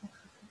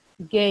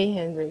 Gay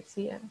Hendricks,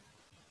 zie je.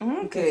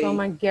 Ik kan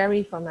zomaar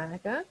Gary van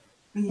maken.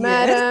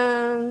 Maar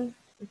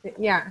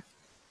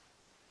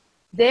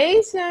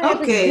deze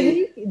heb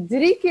ik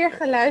drie keer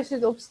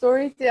geluisterd op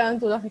Storytel. En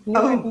toen dacht ik, nu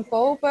ga ik hem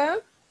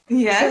kopen.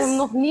 Ik heb hem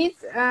nog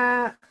niet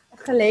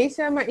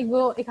gelezen, maar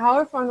ik hou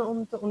ervan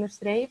om te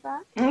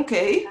onderstrepen.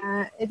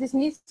 Het is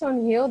niet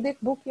zo'n heel dik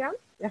boekje.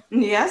 Echt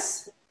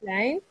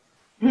klein.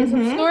 Dus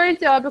op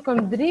Storytel heb ik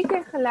hem 3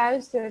 keer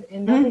geluisterd.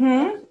 En dat heb ik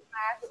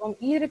gemaakt om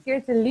iedere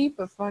keer te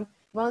liepen.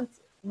 Want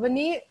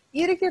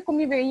iedere keer kom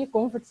je weer in je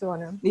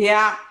comfortzone.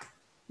 Ja.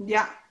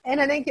 En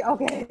dan denk je,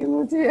 oké,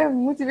 we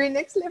moeten weer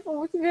next level. We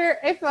moeten weer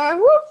even...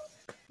 Woep.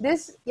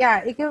 Dus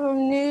ja, ik heb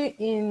hem nu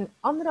in 1,5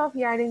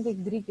 jaar denk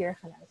ik 3 keer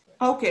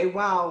geluisterd.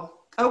 Wauw.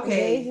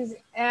 Deze is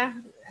echt...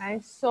 Hij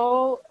is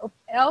zo op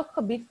elk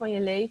gebied van je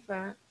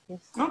leven.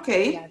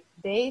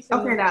 Deze.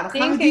 Nou, dan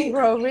gaan we Think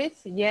and Grow Rich,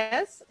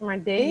 yes.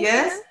 Maar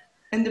deze...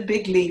 En The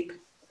Big Leap.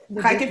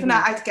 Ga ik even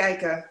naar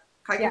uitkijken.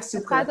 Ga ik even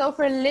zoeken. Het gaat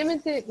over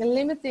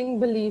limiting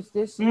beliefs.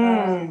 Dus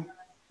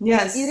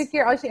Yes. Iedere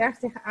keer als je ergens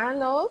tegenaan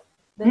loopt,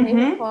 dan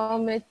heeft het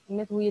gewoon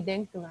met hoe je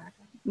denkt te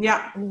maken.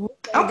 Ja. En hoe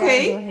ga je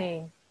daar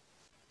doorheen?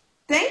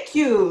 Thank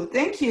you,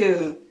 thank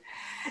you.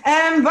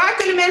 Waar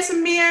kunnen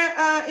mensen meer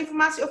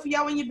informatie over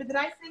jou en je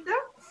bedrijf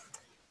vinden?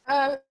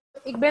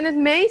 Ik ben het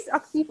meest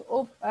actief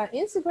op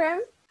Instagram.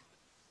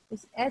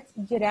 Dus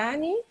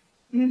 @Gerani.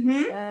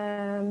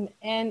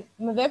 En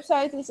mijn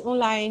website is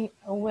online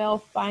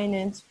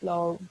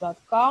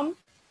wellfinanceflow.com.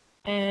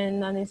 En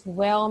dan is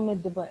well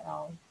met dubbel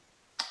L.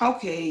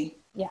 Oké.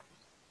 Ja.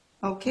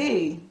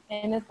 Oké.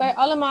 En dat kan je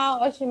allemaal,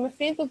 als je me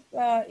vindt op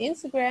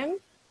Instagram.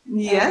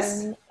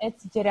 Yes.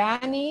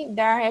 @Gerani.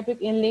 Daar heb ik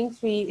in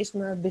Linktree is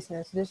mijn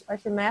business. Dus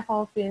als je mij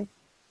gewoon vindt.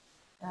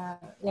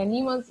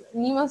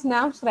 Niemands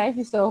naam schrijf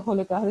je zo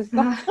gelukkig. Dus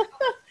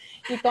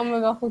je kan me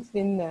wel goed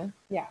vinden.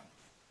 Ja.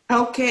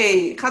 Oké.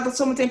 Ik ga dat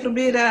zo meteen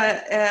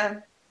proberen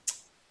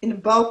in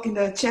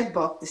de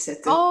chatbox te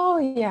zetten.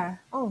 Oh ja.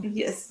 Oh.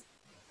 Yes.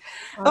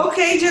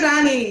 Oké,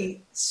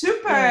 Gerani.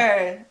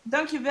 Super. Yes.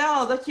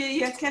 Dankjewel dat je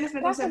je kennis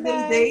met ons hebt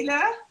willen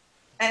delen.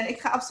 En ik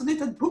ga absoluut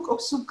het boek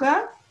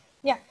opzoeken.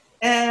 Ja.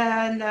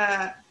 En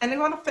ik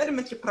wil nog verder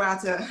met je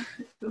praten.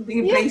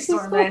 Dingen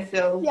brainstormen en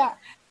zo. Ja.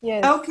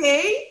 Yes.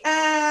 Oké.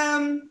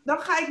 Dan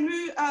ga ik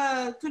nu...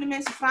 kunnen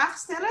mensen vragen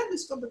stellen.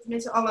 Dus ik hoop dat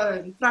mensen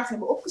alle vragen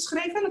hebben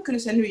opgeschreven. En dan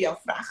kunnen ze nu jouw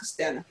vragen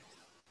stellen.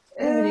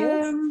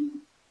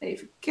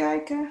 Even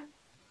kijken.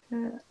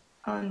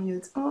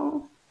 Unmute all.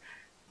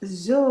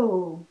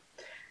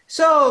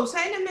 Zo,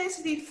 zijn er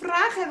mensen die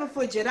vragen hebben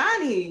voor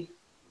Gerani?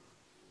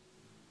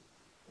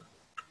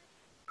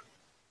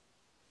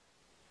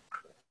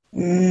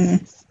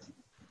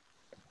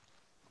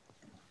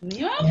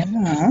 Ja?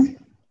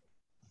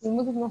 Je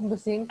moet het nog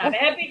bezinken. Nou,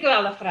 dan heb ik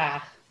wel een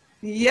vraag.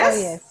 Yes.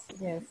 Oh,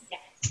 yes. Ja.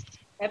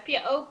 Heb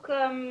je ook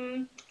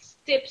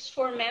tips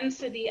voor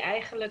mensen die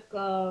eigenlijk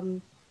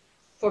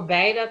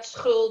voorbij dat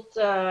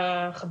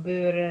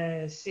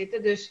schuldgebeuren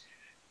zitten? Dus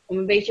om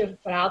een beetje een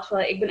verhaal te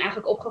vertellen. Ik ben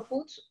eigenlijk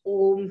opgevoed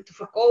om te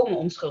voorkomen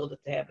om schulden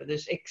te hebben.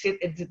 Dus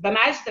bij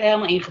mij is het er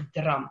helemaal in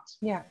gedramd.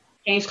 Ja.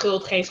 Geen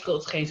schuld, geen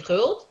schuld, geen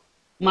schuld.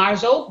 Maar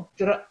zo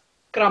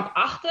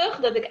krampachtig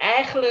dat ik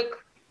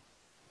eigenlijk...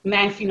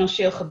 Mijn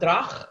financieel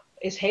gedrag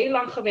is heel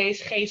lang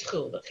geweest geen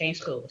schulden, geen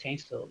schulden, geen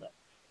schulden.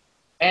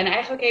 En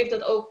eigenlijk heeft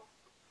dat ook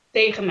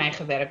tegen mij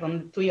gewerkt.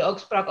 Want toen je ook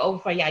sprak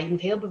over van je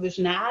moet heel bewust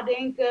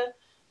nadenken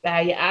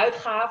bij je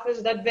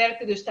uitgaven. Dat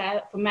werkte dus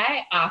voor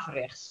mij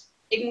averechts.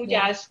 Ik moet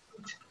juist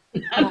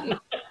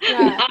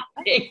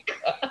nadenken.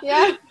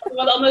 Ja.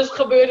 Want anders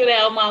gebeurde er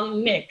helemaal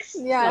niks.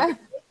 Ja.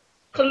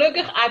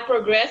 Gelukkig, I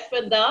progressed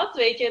met dat.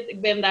 Weet je,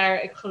 ik ben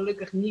daar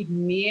gelukkig niet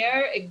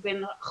meer. Ik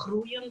ben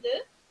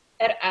groeiende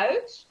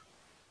eruit.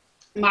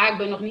 Maar ik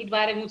ben nog niet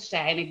waar ik moet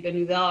zijn. Ik ben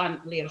nu wel aan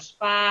het leren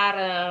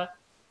sparen.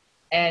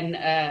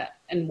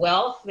 En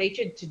wealth, weet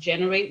je, to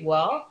generate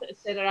wealth, et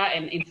cetera.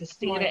 En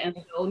investeren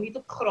en zo. Niet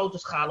op grote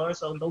schaal hoor,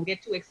 so don't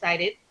get too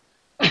excited.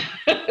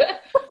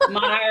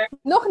 Maar...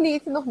 Nog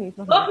niet.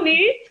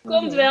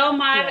 Komt wel,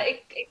 maar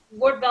ik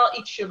word wel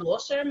ietsje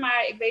losser.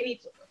 Maar ik weet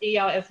niet, in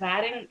jouw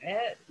ervaring,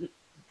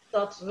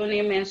 dat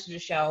wanneer mensen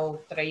dus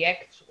jouw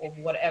traject of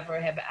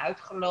whatever hebben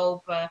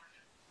uitgelopen,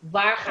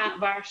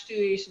 waar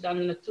stuur je ze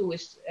dan naartoe?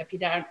 Heb je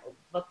daar,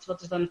 wat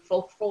is dan het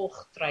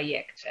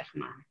vervolgtraject, zeg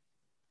maar?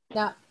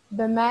 Nou,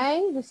 bij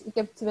mij, dus ik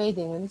heb 2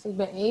 dingen. Dus ik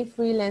ben 1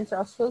 freelancer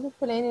als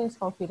schuldhulpverlener, dus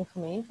gewoon via de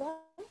gemeente.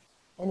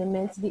 En de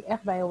mensen die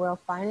echt bij een Well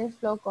Finance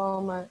Flow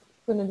komen,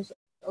 kunnen dus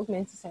ook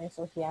mensen zijn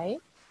zoals jij.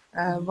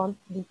 Want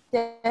die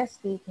test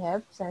die ik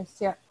heb,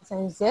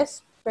 zijn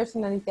 6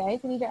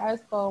 personaliteiten die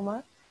eruit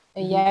komen.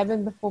 En jij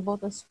bent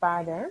bijvoorbeeld een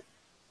spaarder.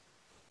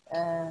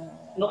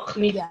 Nog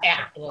niet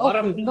echt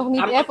hoor. Nog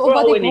niet echt.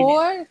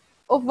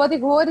 Of wat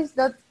ik hoor is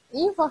dat in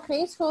ieder geval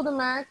geen schulden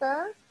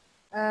maken.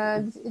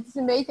 Dus het is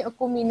een beetje een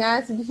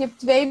combinatie. Dus je hebt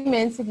 2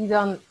 mensen die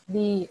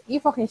in ieder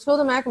geval geen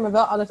schulden maken, maar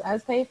wel alles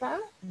uitgeven.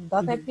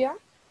 Dat heb je.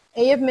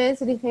 En je hebt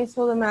mensen die geen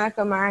schulden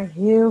maken, maar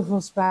heel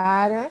veel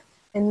sparen.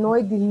 En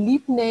nooit die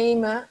leap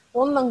nemen,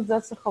 ondanks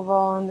dat ze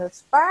gewoon het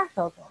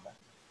spaargeld hebben.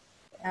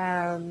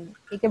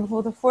 Ik heb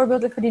bijvoorbeeld een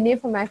voorbeeld, een vriendin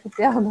van mij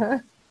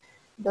vertelde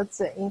dat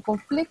ze in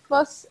conflict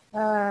was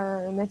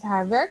met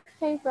haar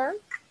werkgever.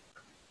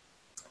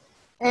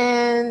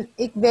 En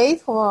ik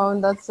weet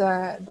gewoon dat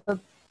ze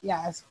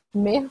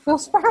mega veel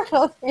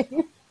spaargeld heeft.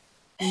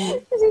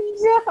 Dus ik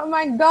zeg, oh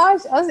my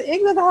gosh, als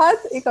ik dat had,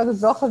 ik had het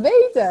wel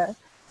geweten.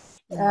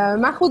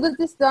 Maar goed, dat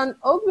is dan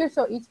ook weer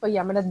zoiets van,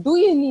 ja, maar dat doe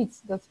je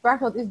niet. Dat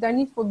spaargeld is daar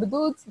niet voor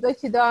bedoeld,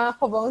 dat je dan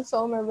gewoon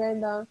zomaar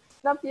random,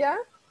 snap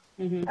je?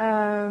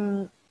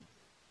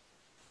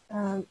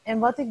 En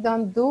wat ik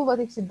dan doe, wat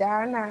ik ze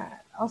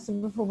daarna, als ze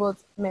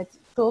bijvoorbeeld met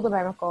schulden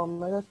bij me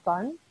komen, dat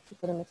kan. Ze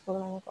kunnen met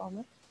schulden bij me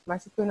komen. Maar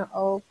ze kunnen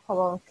ook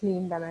gewoon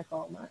clean bij mij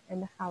komen. En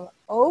dan gaan we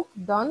ook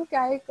dan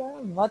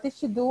kijken, wat is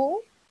je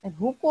doel? En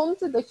hoe komt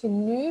het dat je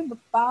nu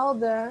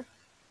bepaalde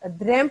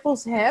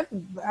drempels hebt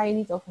waar je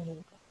niet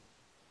overheen kan?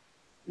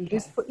 Okay.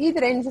 Dus voor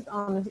iedereen is het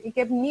anders. Ik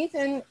heb niet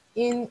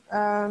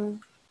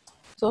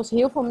zoals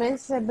heel veel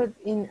mensen hebben het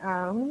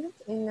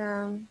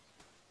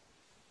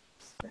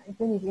ik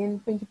weet niet,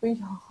 in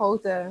puntje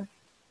gegoten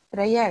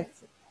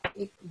traject.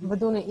 We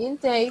doen een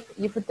intake,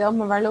 je vertelt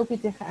me waar loop je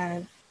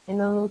tegenaan. En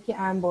dan doe ik je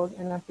aanbod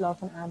en een plan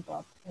van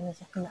aanpak. En dan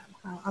zeg je, nou, we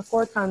gaan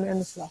akkoord gaan we aan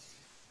de slag.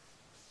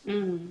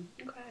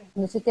 Okay.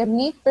 Dus ik heb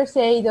niet per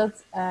se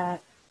dat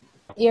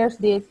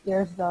eerst dit,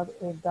 eerst dat,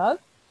 eerst dat.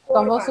 Het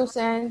kan wel zo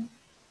zijn.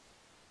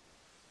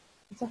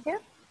 Wat zeg je?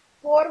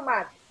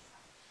 Format.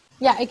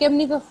 Ja, ik heb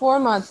niet een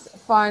format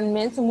van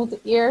mensen moeten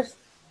eerst,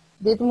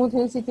 dit moet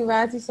hun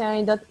situatie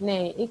zijn. Dat,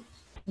 nee,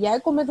 jij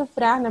komt met een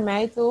vraag naar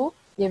mij toe.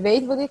 Je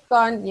weet wat ik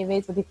kan, je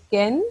weet wat ik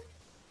ken.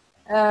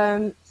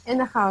 En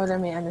dan gaan we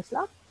daarmee aan de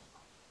slag.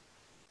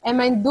 En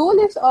mijn doel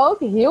is ook,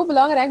 heel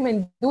belangrijk,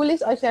 mijn doel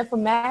is als jij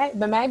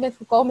bij mij bent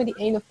gekomen met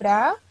die ene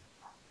vraag,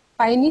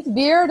 ga je niet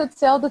weer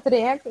datzelfde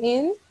traject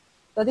in,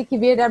 dat ik je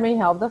weer daarmee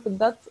help.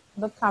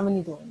 Dat gaan we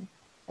niet doen.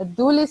 Het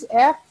doel is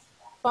echt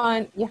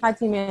van, je gaat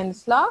hiermee aan de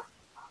slag.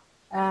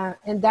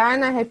 En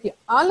daarna heb je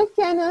alle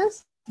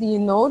kennis die je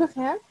nodig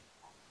hebt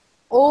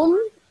om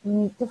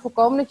te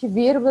voorkomen dat je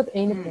weer op dat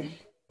ene punt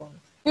komt.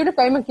 Tuurlijk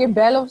kan je me een keer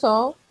bellen of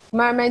zo.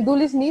 Maar mijn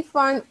doel is niet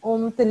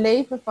om te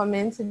leven van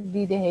mensen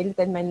die de hele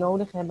tijd mij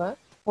nodig hebben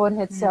voor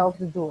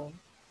hetzelfde doel.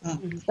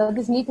 Dat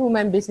is niet hoe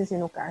mijn business in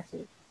elkaar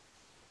zit.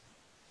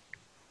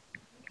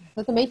 Is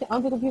dat een beetje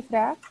antwoord op je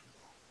vraag?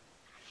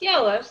 Ja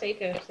hoor,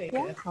 zeker. Ja?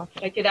 Okay.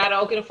 Dat je daar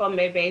ook in ieder geval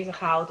mee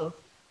bezighoudt.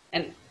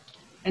 En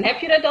heb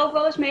je dat ook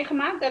wel eens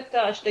meegemaakt?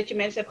 Dat je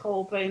mensen hebt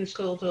geholpen in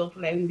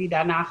schuldhulpverlening die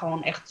daarna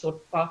gewoon echt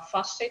soort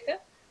vastzitten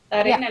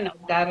daarin. Ja. En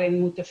ook daarin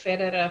moeten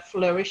verder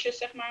flourishen,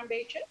 zeg maar een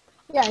beetje?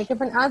 Ja, ik heb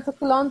een aantal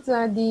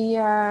klanten die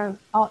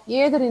al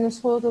eerder in de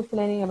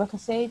schuldhulpverlening hebben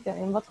gezeten.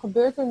 En wat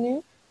gebeurt er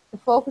nu? De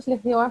focus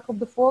ligt heel erg op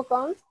de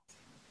voorkant.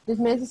 Dus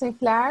mensen zijn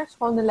klaar,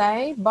 schoon de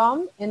lei,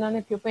 bam. En dan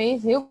heb je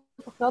opeens heel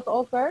veel geld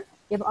over.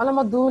 Je hebt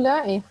allemaal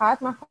doelen en je gaat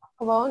maar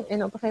gewoon.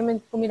 En op een gegeven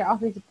moment kom je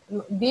erachter dat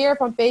je weer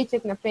van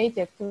paycheck naar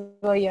paycheck.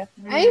 Terwijl je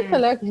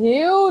eigenlijk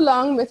heel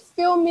lang met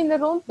veel minder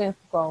rond bent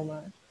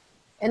gekomen.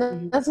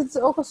 En dan zitten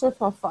ze ook een soort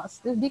van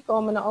vast. Dus die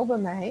komen dan ook bij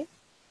mij.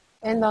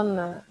 En dan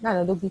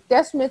doe ik die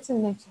test met ze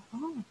en dan denk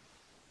ik,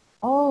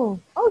 oh,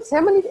 het is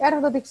helemaal niet erg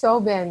dat ik zo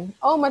ben.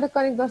 Oh, maar dat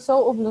kan ik dan zo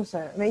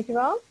oplossen. Weet je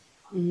wel?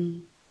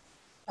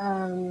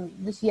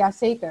 Dus ja,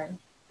 zeker.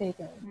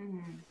 Zeker.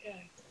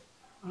 Okay.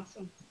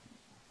 Awesome.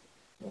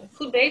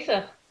 Goed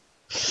bezig.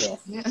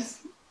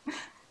 Yes.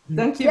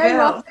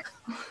 Dankjewel.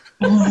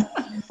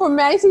 Voor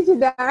mij zit je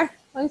daar,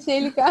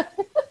 Angelica.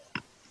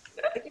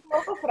 Ik heb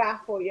nog een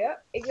vraag voor je.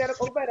 Ik werk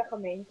ook bij de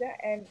gemeente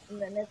en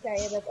net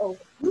zei je dat ook.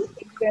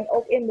 Ik ben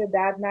ook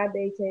inderdaad na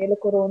deze hele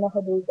corona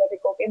gedoe dat ik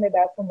ook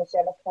inderdaad voor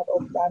mezelf ga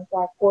opstaan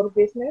qua core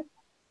business.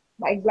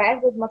 Maar ik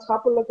blijf het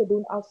maatschappelijke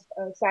doen als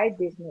side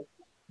business.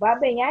 Waar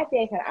ben jij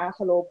tegen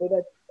aangelopen?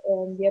 Dat,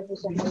 je hebt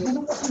dus zeg maar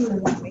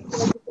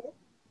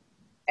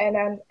en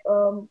dan,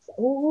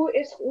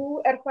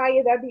 hoe ervaar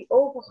je dat die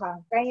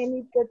overgang? Kan je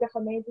niet de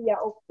gemeente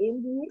jou ook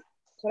indienen,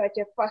 zodat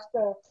je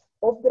vaste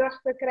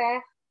opdrachten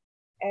krijgt?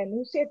 En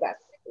hoe zit dat?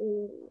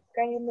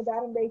 Kan je me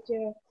daar een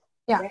beetje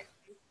weg?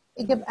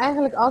 Ik heb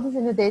eigenlijk altijd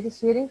in de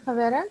detachering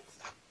gewerkt.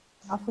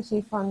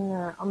 Afgezien van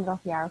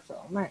 1,5 jaar of zo.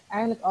 Maar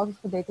eigenlijk altijd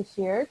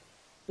gedetacheerd.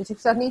 Dus ik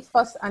zat niet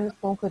vast aan het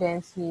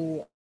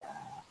concurrentie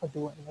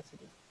gedoe en dat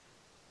soort dingen.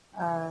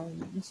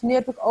 Dus nu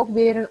heb ik ook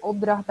weer een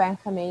opdracht bij een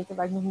gemeente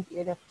waar ik nog niet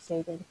eerder heb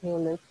gezeten. Wat ik heel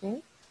leuk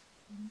vind.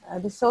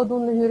 Dus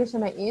zodoende huren ze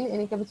mij in en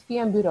ik heb het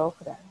via een bureau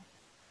gedaan.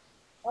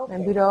 Okay.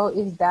 Mijn bureau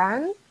is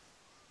Daan.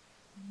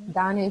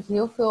 Daan heeft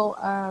heel veel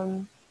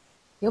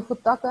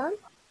takken.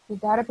 Dus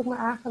daar heb ik me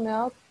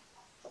aangemeld.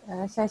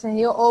 Zij zijn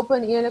heel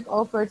open en eerlijk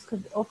over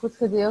het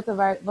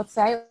gedeelte wat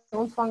zij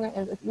ontvangen.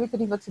 En het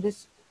uurtarief wat ze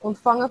dus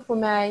ontvangen voor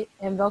mij.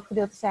 En welk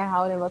gedeelte zij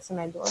houden en wat ze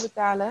mij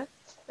doorbetalen.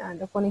 Nou,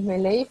 daar kon ik mee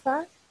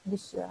leven.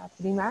 Dus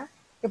prima. Ik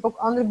heb ook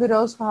andere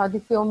bureaus gehad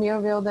die veel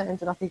meer wilden. En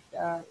toen dacht ik,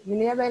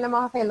 jullie hebben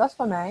helemaal geen last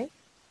van mij.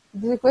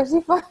 Dus een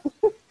kwestie van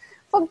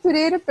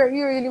factureren per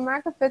uur. Jullie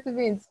maken vette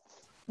winst.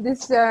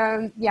 Dus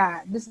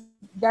dus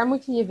daar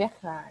moet je je weg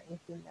in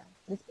vinden.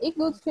 Dus ik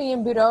doe het via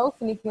een bureau,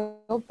 vind ik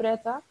heel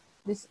prettig.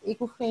 Dus ik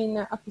hoef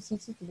geen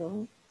acquisitie te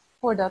doen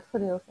voor dat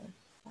gedeelte.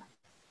 Ja.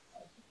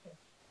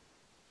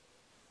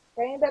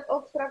 Kan je dat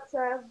ook straks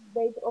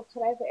beter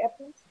opschrijven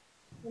ergens?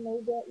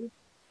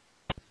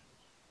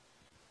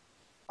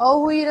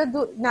 Hoe je dat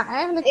doet? Nou,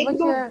 eigenlijk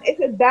is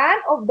het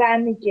Daan of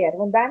Daniker?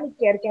 Want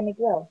Daniker ken ik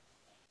wel.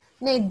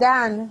 Nee,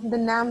 Daan. De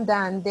naam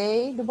Daan.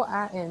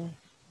 D-A-A-N.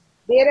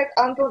 Dirk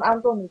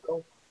Anton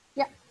Nico.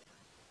 Ja.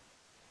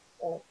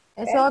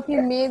 En zo heb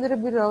je meerdere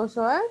bureaus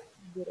hoor.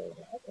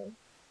 Okay.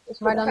 Dus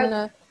maar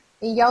dan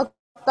in jouw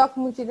tak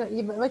moet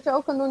je, wat je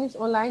ook kan doen is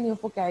online heel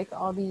veel kijken.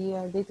 Al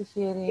die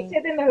detachering. Ik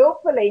zit in de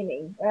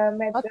hulpverlening.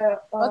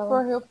 Wat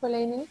voor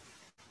hulpverlening?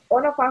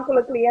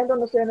 Onafhankelijk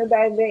cliëntondersteuner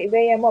bij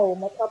WMO.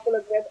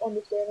 Maatschappelijk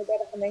wetsondersteuner bij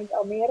de gemeente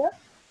Almere.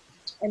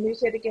 En nu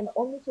zit ik in een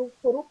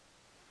onderzoeksgroep.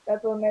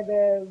 Dat we met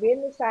de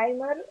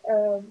Windesheimer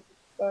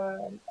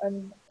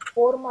een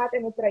formaat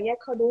en een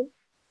traject gaan doen.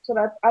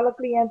 Zodat alle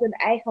cliënten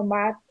een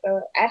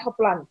eigen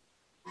plan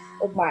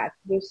op maat.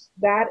 Dus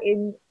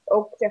daarin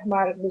ook zeg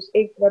maar,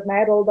 wat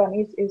mijn rol dan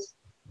is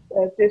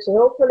tussen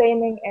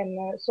hulpverlening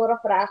en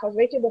zorgvragers,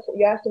 weet je, de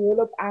juiste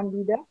hulp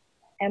aanbieden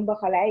en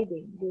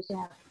begeleiding. Dus,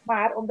 Ja.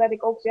 Maar omdat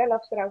ik ook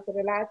zelf straks een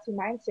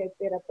relatie-mindset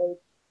therapeut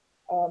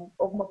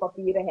op mijn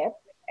papieren heb,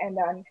 en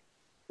dan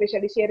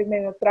specialiseer ik me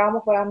in het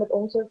trauma vooral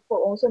voor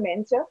onze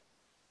mensen,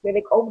 wil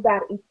ik ook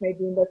daar iets mee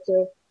doen.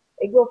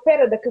 Ik wil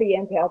verder de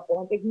cliënt helpen,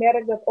 want ik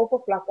merk dat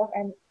oppervlakkig,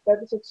 en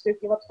dat is het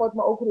stukje wat God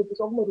me ook roept, is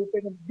ook me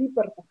roepen om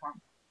dieper te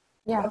gaan.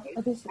 Ja,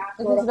 het is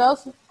wel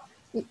zo.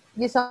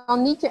 Je zal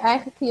niet je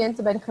eigen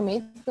cliënten bij de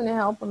gemeente kunnen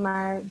helpen,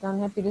 maar dan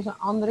heb je dus een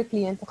andere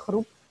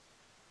cliëntengroep.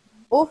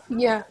 Of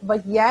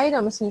wat jij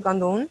dan misschien kan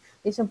doen,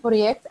 is een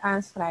project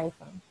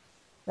aanschrijven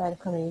bij de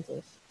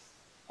gemeentes.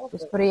 Okay.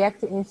 Dus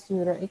projecten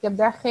insturen. Ik heb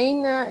daar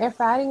geen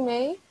ervaring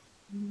mee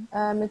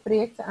met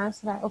projecten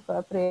aanschrijven of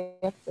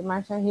projecten, maar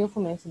er zijn heel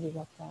veel mensen die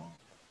dat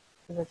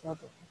wel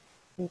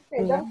doen.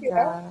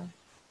 Dan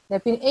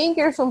heb je in 1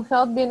 keer zo'n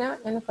geld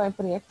binnen en dan kan je een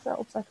project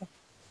opzetten.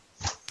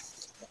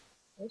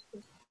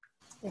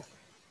 Ja.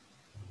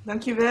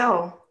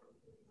 Dankjewel.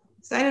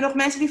 Zijn er nog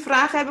mensen die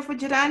vragen hebben voor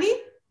Gerani?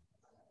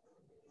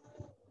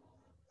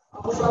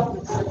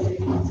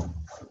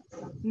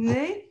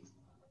 Nee?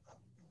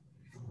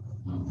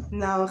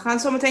 Nou, we gaan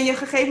zo meteen je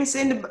gegevens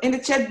in de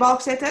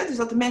chatbalk zetten, dus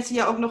dat de mensen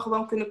jou ook nog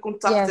gewoon kunnen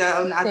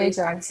contacten na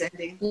deze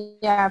uitzending.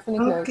 Ja, vind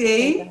ik leuk.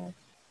 Oké.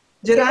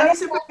 Gerani,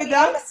 super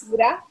bedankt.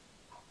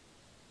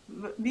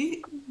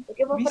 Wie? Ik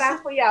heb een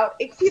vraag voor jou.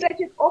 Ik zie dat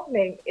je het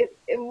opneemt.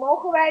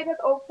 Mogen wij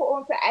dat ook voor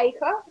onze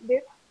eigen?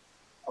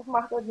 Of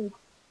mag dat niet?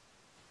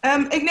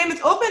 Ik neem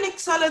het op en ik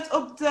zal het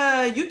op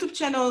de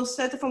YouTube-channel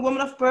zetten van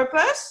Woman of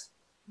Purpose.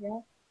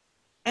 Ja.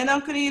 En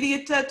dan kunnen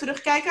jullie het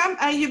terugkijken.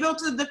 En je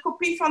wilt de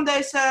kopie van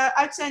deze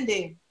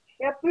uitzending?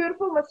 Ja, puur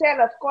voor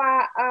mezelf.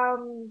 Qua,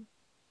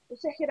 hoe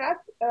zeg je dat?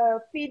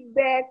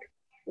 Feedback.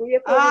 Hoe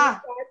je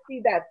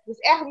communicatie dat. Dus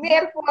echt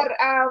meer voor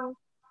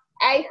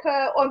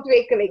eigen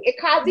ontwikkeling. Ik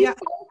ga het niet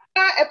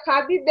posten, het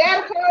gaat niet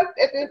nergens.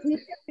 Het is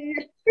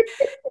hier.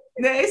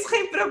 Nee, is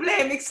geen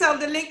probleem. Ik zal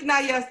de link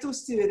naar je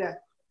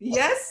toesturen.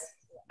 Yes?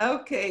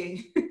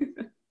 Oké.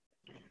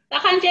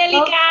 Dag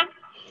Angelica.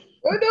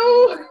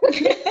 Doei.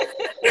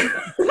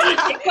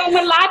 Ik kom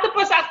er later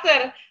pas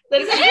achter.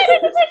 Dan is hé,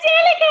 dat is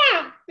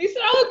Angelica. Die is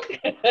er ook.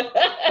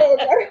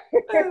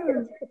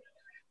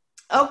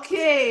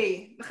 Oké.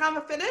 Dan gaan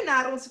we verder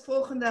naar onze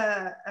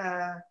volgende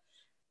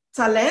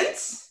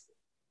talent.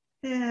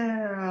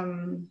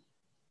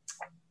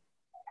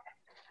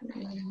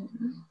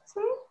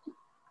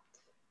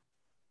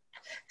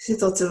 Ik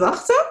zit al te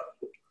wachten.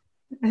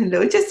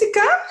 Hallo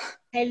Jessica.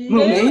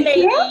 Hallo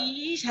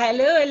ladies.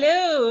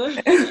 Hallo.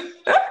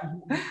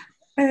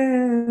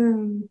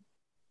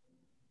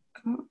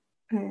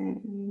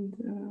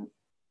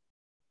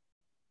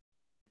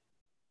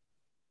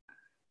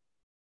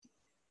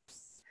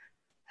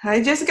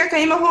 Hi Jessica, kan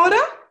je me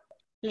horen?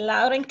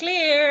 Loud and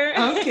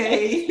clear.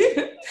 Oké.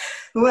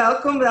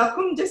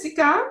 Welkom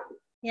Jessica.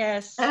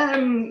 Yes.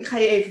 Ik ga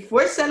je even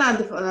voorstellen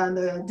aan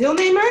de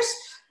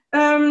deelnemers.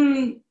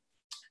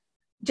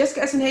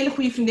 Jessica is een hele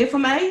goede vriendin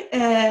van mij,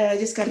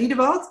 Jessica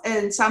Riedewald.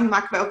 En samen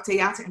maken wij ook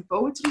theater- en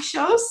poetry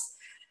shows.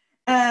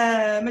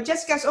 Maar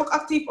Jessica is ook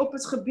actief op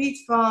het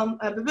gebied van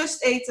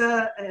bewust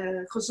eten,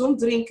 gezond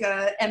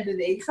drinken en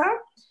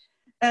bewegen.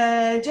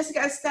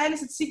 Jessica is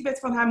tijdens het ziekbed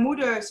van haar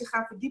moeder zich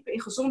gaan verdiepen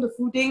in gezonde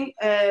voeding.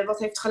 Wat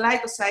heeft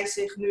geleid dat zij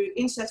zich nu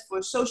inzet voor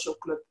een social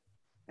club.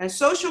 Een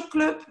social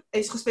club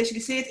is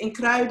gespecialiseerd in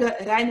kruiden,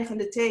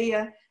 reinigende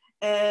theeën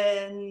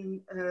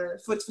en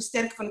voor het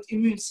versterken van het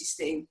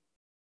immuunsysteem.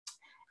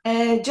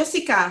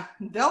 Jessica,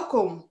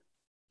 welkom.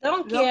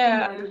 Dank je. Welkom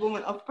bij de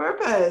Woman of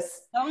Purpose.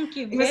 Dank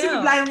je wel. Ik ben super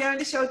blij om jou in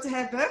de show te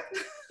hebben.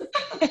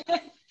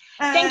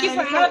 Thank you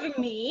for having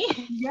me.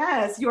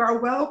 Yes, you are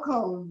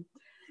welcome.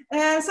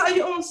 Zou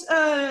je ons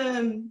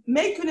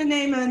mee kunnen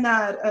nemen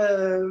naar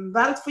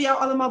waar het voor jou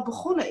allemaal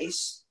begonnen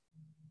is?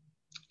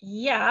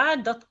 Ja,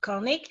 dat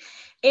kan ik.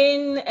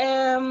 In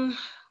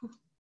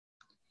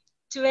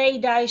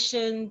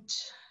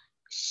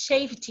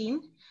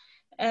 2017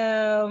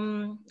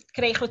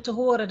 kregen we te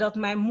horen dat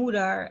mijn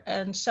moeder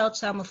een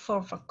zeldzame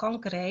vorm van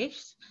kanker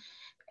heeft.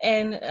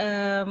 En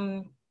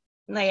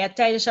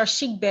tijdens haar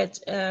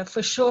ziekbed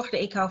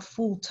verzorgde ik haar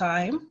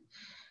fulltime.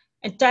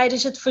 En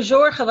tijdens het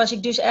verzorgen was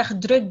ik dus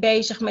echt druk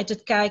bezig met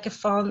het kijken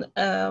van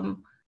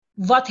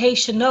wat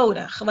heeft ze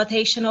nodig? Wat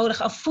heeft ze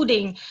nodig aan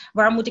voeding?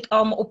 Waar moet ik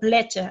allemaal op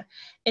letten?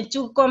 En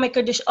toen kwam ik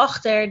er dus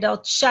achter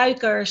dat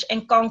suikers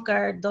en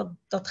kanker,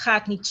 dat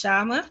gaat niet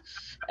samen.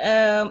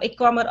 Ik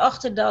kwam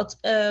erachter dat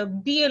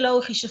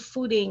biologische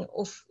voeding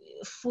of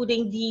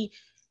voeding die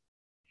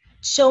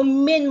zo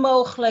min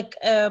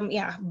mogelijk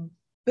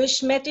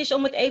besmet is,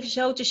 om het even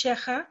zo te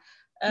zeggen.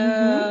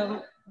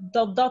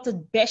 Dat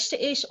het beste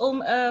is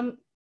om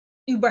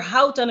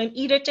überhaupt aan een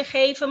ieder te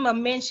geven, maar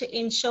mensen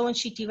in zo'n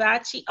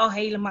situatie al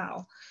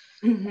helemaal.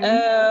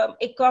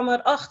 Ik kwam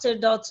erachter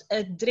dat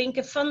het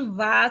drinken van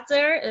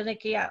water, en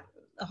ik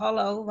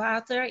hallo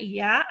water,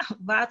 ja,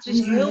 water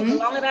is heel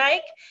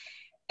belangrijk.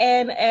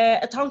 En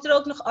het hangt er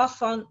ook nog af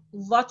van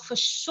wat voor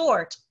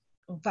soort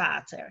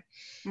water.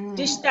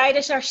 Dus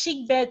tijdens haar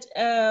ziekbed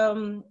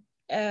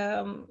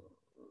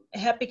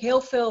heb ik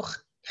heel veel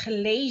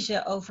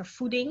gelezen over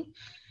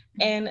voeding.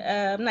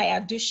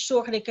 En dus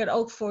zorgde ik er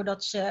ook voor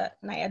dat ze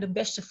de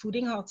beste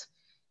voeding had.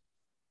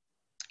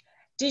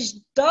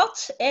 Dus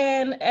dat.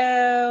 En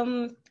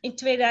in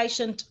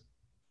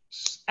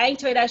eind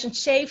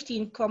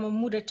 2017 kwam mijn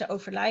moeder te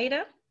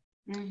overlijden.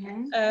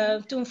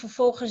 Toen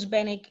vervolgens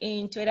ben ik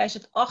in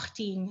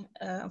 2018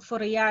 voor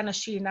een jaar naar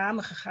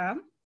Suriname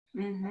gegaan.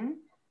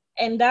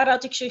 En daar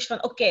had ik zoiets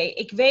van, oké,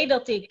 ik weet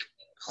dat ik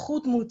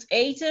goed moet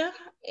eten.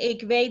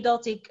 Ik weet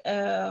dat ik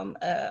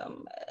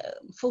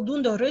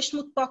voldoende rust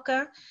moet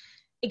pakken.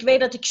 Ik weet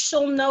dat ik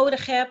zon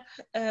nodig heb.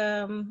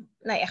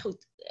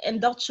 Goed. En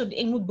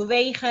ik moet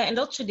bewegen en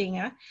dat soort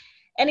dingen.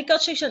 En ik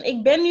had zoiets van,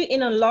 ik ben nu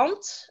in een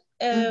land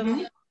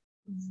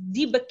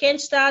die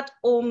bekend staat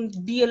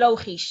om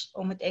biologisch,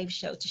 om het even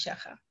zo te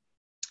zeggen.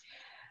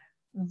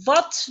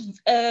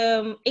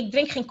 Ik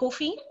drink geen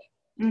koffie.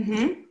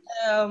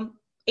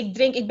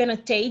 Ik ben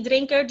een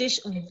theedrinker,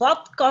 dus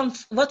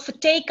wat voor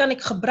thee kan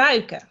ik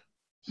gebruiken?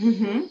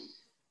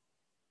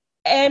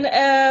 En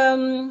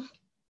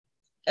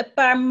een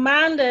paar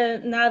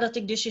maanden nadat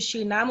ik dus in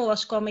Suriname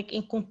was, kwam ik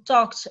in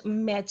contact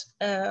met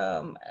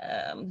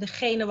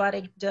degene waar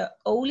ik de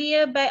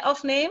olie bij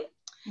afneem.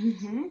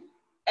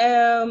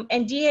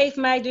 En die heeft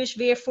mij dus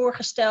weer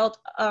voorgesteld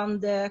aan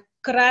de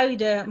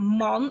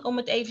kruidenman, om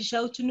het even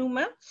zo te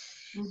noemen.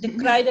 De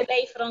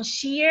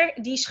kruidenleverancier,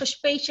 die is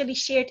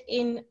gespecialiseerd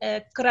in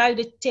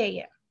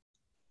kruidentheeën.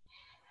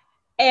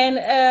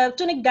 En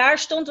toen ik daar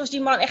stond, was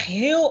die man echt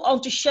heel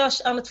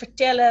enthousiast aan het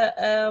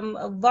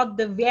vertellen wat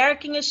de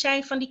werkingen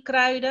zijn van die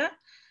kruiden.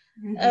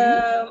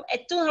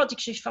 En toen had ik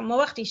zoiets van, maar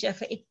wacht eens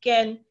even,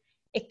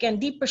 ik ken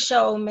die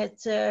persoon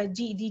met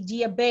die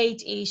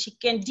diabetes is, ik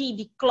ken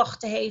die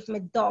klachten heeft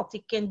met dat,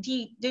 ik ken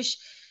die.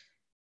 Dus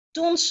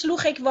toen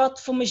sloeg ik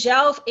wat voor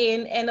mezelf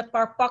in en een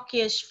paar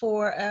pakjes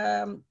voor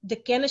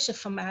de kennissen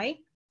van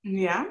mij.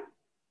 Ja.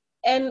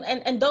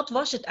 En dat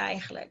was het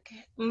eigenlijk.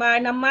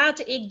 Maar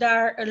naarmate ik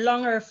daar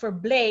langer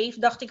verbleef,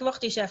 dacht ik,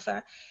 wacht eens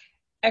even.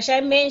 Er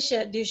zijn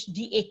mensen dus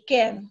die ik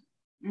ken,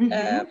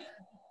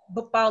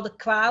 bepaalde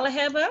kwalen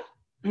hebben.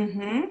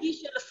 Die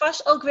zullen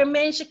vast ook weer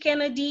mensen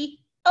kennen die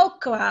ook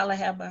kwalen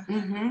hebben.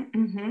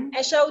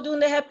 En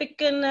zodoende heb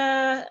ik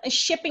een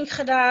shipping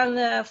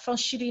gedaan van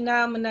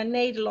Suriname naar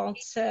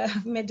Nederland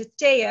met de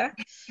theeën.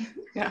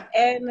 Ja.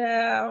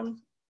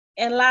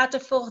 En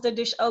later volgde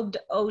dus ook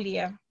de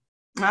olie.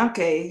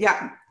 Oké,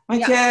 ja.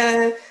 Want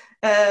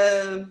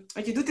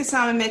je doet dit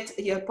samen met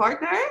je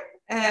partner.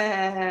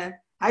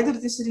 Hij doet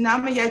het in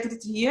Suriname, jij doet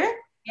het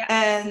hier. Ja.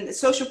 En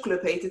Social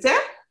Club heet het, hè?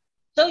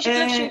 Social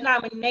Club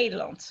Suriname in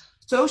Nederland.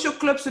 Social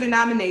Club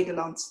Suriname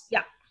Nederland.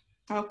 Ja.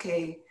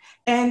 Oké.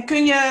 En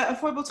kun je een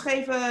voorbeeld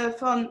geven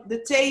van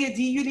de theeën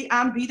die jullie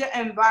aanbieden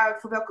en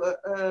voor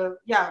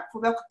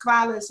welke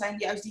kwalen zijn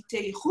juist die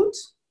theeën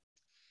goed?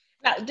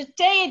 Nou, de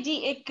theeën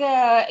die ik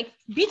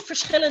bied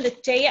verschillende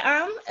theeën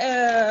aan.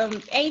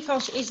 Een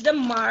van ze is de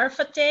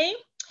Marva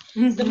thee.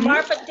 De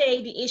Marva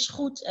thee die is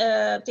goed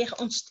tegen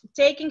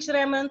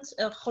ontstekingsremmend,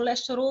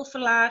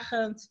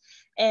 cholesterolverlagend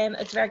en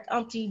het werkt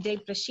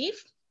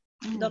antidepressief.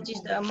 Dat is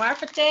de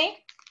Marva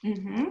thee.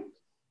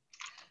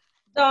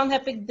 Dan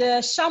heb ik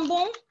de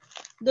Sambong.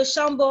 De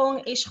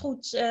Sambong is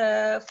goed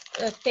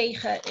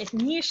tegen het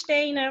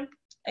nierstenen,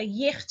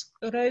 jicht,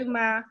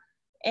 reuma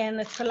en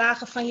het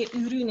verlagen van je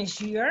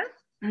urinezuur.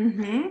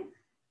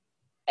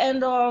 En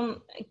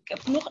dan, ik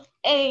heb nog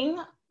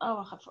één. Oh,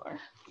 wacht even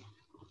hoor.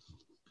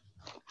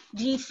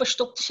 Die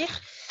verstopte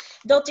zich.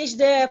 Dat is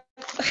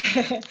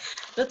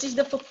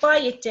de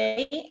papaya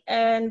thee.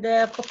 En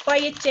de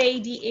papaya thee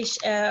die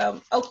is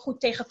ook goed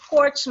tegen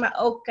koorts, maar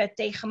ook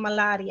tegen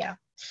malaria.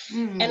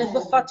 En het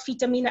bevat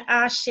vitamine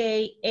A, C,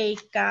 E,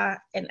 K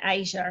en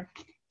ijzer.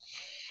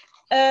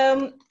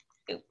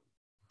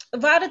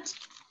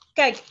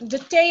 Kijk,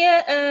 de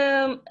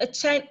theeën, het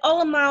zijn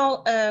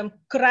allemaal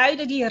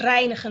kruiden die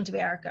reinigend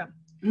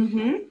werken.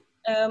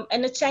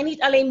 En het zijn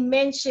niet alleen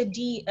mensen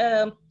die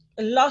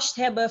last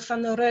hebben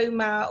van de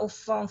reuma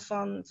of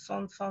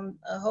van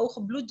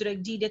hoge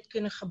bloeddruk die dit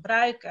kunnen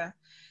gebruiken.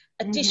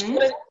 Het is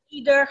voor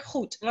ieder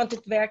goed, want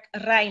het werkt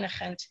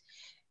reinigend.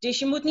 Dus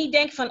je moet niet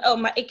denken van,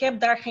 oh, maar ik heb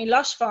daar geen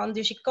last van,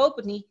 dus ik koop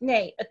het niet.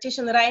 Nee, het is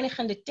een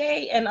reinigende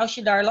thee en als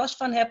je daar last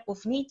van hebt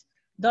of niet,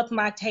 dat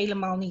maakt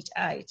helemaal niet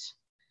uit.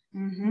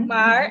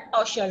 Maar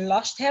als je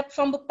last hebt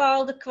van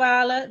bepaalde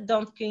kwalen,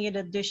 dan kun je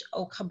dat dus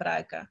ook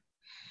gebruiken.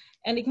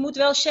 En ik moet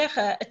wel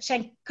zeggen, het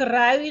zijn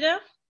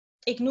kruiden.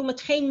 Ik noem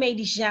het geen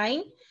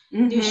medicijn.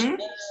 Dus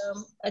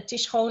het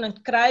is gewoon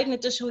een kruid.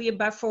 Net als hoe je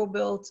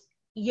bijvoorbeeld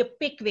je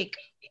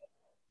Pickwick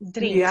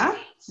drinkt.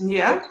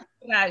 Ja.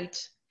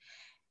 Kruid.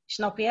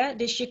 Snap je?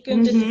 Dus je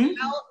kunt het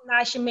wel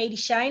naast je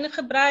medicijnen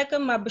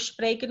gebruiken, maar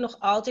bespreek het nog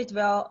altijd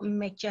wel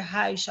met je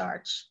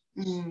huisarts.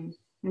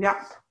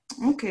 Ja,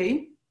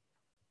 oké.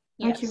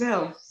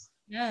 Dankjewel.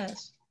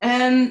 Yes.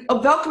 En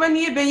op welke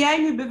manier ben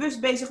jij nu bewust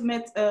bezig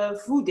met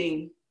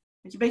voeding?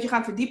 Want je bent je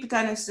gaan verdiepen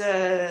tijdens,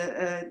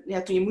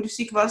 toen je moeder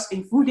ziek was,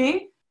 in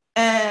voeding.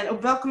 En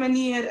op welke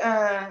manier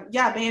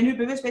ben je nu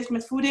bewust bezig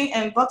met voeding?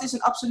 En wat is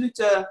een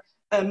absolute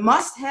een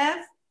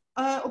must-have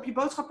op je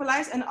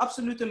boodschappenlijst en een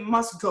absolute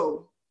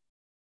must-go?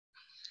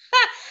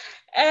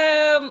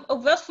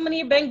 Op welke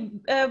manier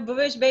ben ik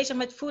bewust bezig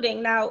met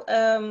voeding? Nou,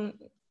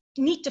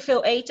 niet te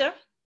veel eten.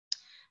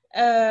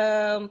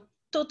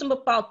 Tot een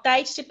bepaald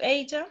tijdstip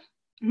eten.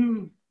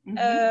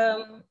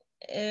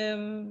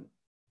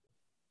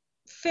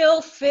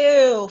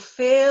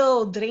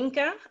 Veel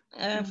drinken.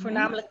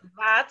 Voornamelijk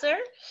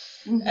water.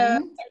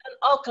 En dan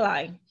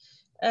alkaline.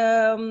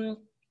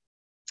 En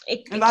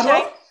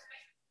waarom?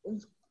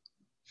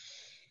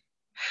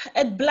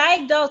 Het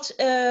blijkt dat...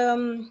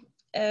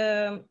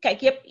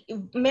 kijk,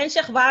 men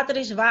zegt water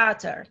is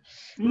water.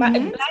 Maar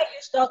het blijkt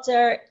dus dat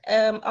er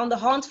aan de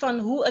hand van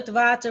hoe het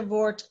water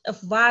wordt, of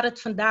waar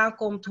het vandaan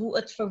komt, hoe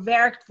het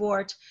verwerkt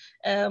wordt,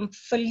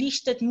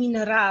 verliest het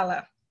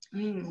mineralen.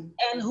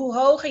 En hoe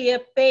hoger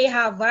je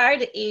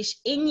pH-waarde is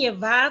in je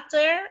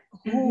water,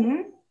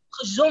 hoe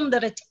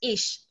gezonder het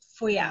is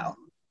voor jou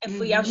en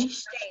voor jouw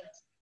systeem.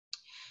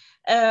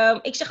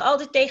 Ik zeg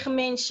altijd tegen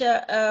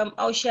mensen,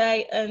 als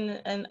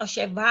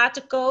jij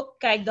water koopt,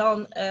 kijk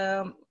dan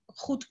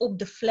goed op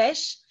de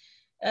fles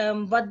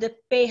wat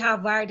de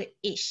pH-waarde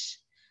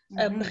is.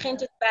 Begint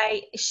het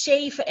bij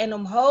 7 en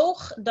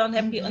omhoog, dan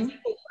heb je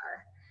een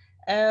topper.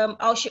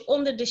 Als je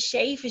onder de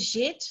 7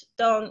 zit,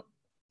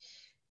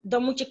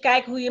 dan moet je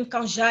kijken hoe je hem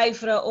kan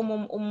zuiveren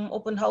om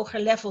op een hoger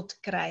level te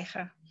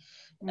krijgen.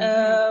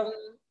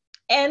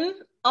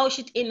 En als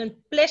je het in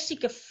een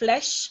plastic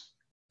fles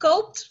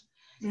koopt,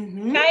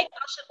 kijk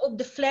als er op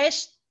de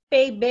fles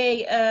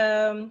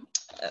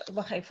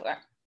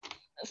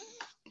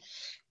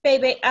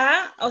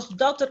PBA, als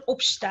dat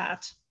erop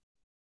staat.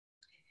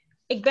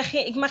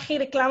 Ik maak geen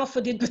reclame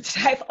voor dit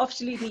bedrijf,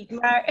 absoluut niet.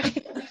 Maar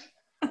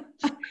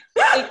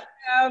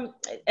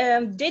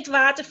dit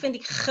water vind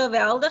ik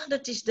geweldig.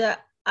 Dat is de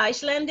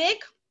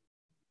Icelandic.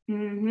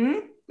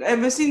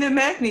 En we zien het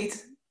merk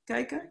niet.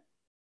 Kijken.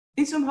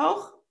 Iets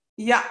omhoog?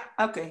 Ja,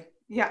 oké.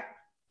 Ja.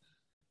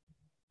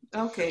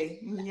 Oké.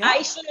 Ja.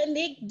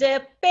 Icelandic,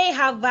 de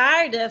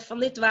pH-waarde van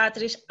dit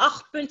water is 8,4.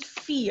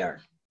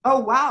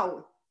 Oh,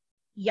 wauw.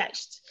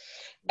 Juist.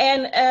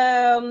 En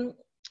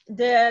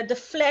de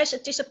fles,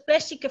 het is een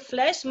plastic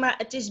fles, maar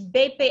het is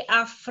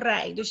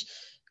BPA-vrij.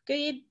 Dus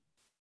kun je...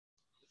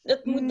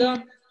 Dat moet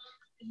dan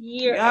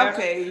hier... Ja,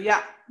 oké.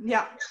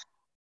 Ja.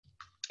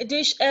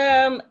 Dus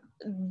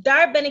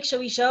daar ben ik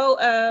sowieso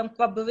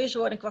qua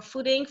bewustwording, qua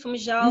voeding voor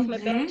mezelf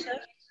mee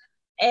bezig.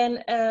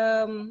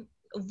 En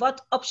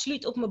wat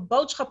absoluut op mijn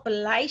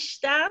boodschappenlijst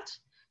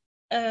staat,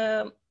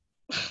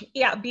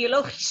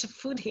 biologische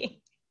voeding.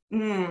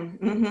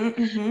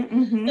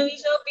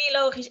 Sowieso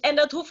biologisch. En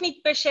dat hoeft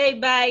niet per se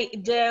bij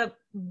de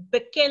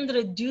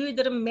bekendere,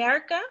 duurdere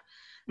merken.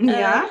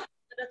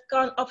 Dat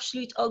kan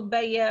absoluut ook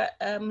bij je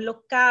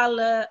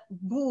lokale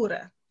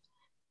boeren.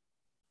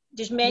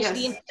 Dus mensen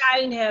die een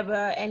tuin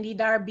hebben en die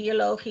daar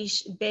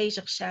biologisch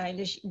bezig zijn.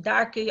 Dus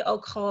daar kun je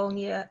ook gewoon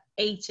je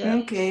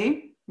eten.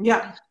 Oké,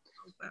 ja.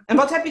 En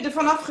wat heb je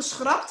ervan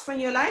afgeschrapt van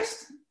je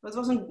lijst? Wat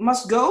was een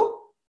must-go?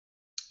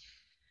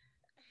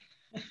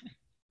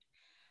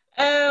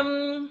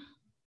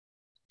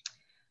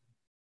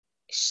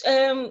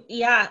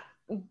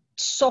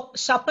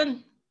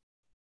 Sappen.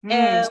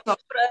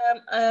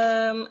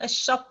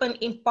 Sappen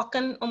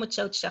inpakken, om het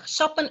zo te zeggen.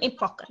 Sappen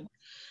inpakken.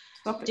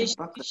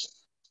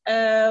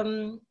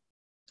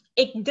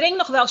 Ik drink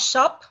nog wel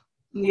sap.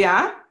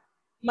 Ja.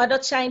 Maar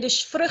dat zijn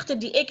dus vruchten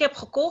die ik heb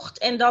gekocht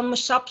en dan mijn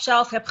sap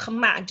zelf heb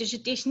gemaakt. Dus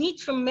het is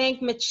niet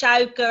vermengd met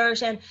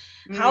suikers en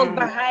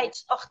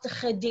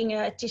houdbaarheidsachtige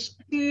dingen. Het is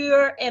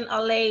puur en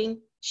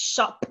alleen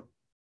sap.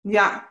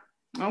 Ja,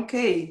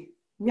 oké.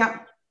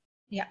 Ja.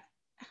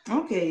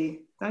 Oké,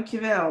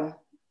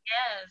 dankjewel.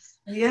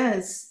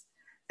 Yes.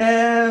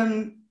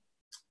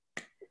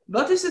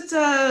 Wat is het,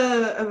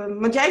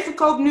 want jij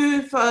verkoopt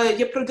nu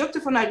je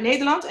producten vanuit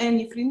Nederland en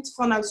je vriend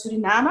vanuit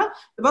Suriname.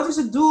 Wat is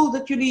het doel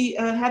dat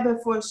jullie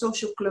hebben voor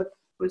Social Club,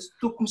 voor het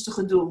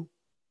toekomstige doel?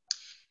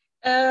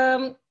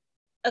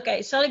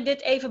 Oké, zal ik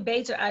dit even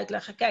beter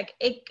uitleggen? Kijk,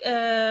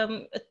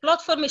 het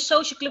platform is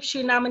Social Club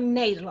Suriname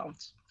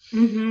Nederland.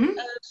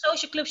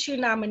 Social Club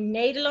Suriname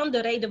Nederland,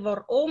 de reden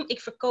waarom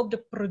ik verkoop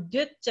de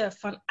producten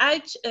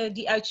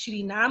die uit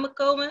Suriname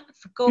komen,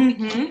 verkoop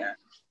ik hier.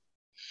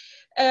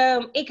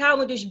 Ik hou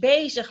me dus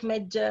bezig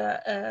met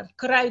de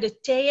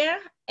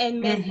kruidentheeën en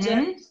met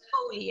de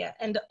oliën.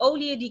 En de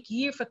oliën die ik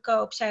hier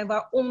verkoop zijn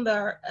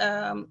waaronder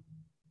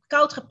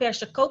koud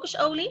geperste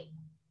kokosolie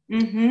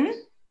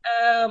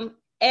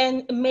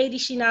en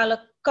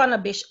medicinale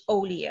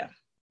cannabisolieën.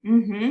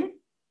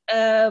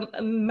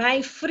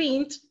 Mijn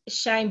vriend,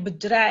 zijn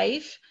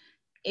bedrijf,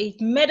 heet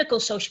Medical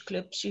Social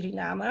Club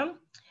Suriname.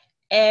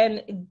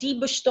 En die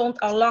bestond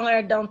al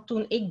langer dan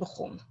toen ik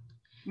begon.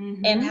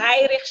 En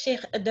hij richt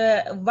zich,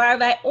 waar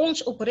wij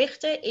ons op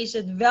richten, is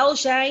het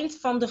welzijn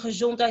van de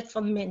gezondheid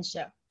van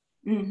mensen.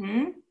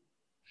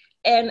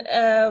 En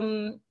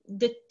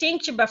de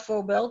tincture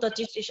bijvoorbeeld, dat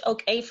is dus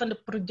ook een van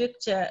de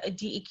producten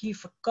die ik hier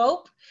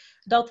verkoop.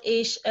 Dat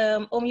is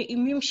om je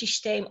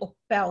immuunsysteem op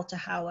peil te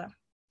houden.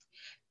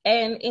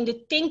 En in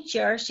de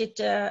tincture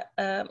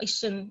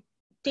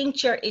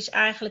tincture is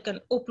eigenlijk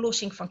een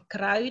oplossing van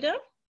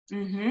kruiden.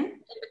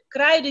 De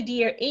kruiden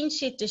die erin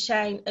zitten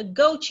zijn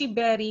goji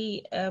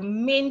berry,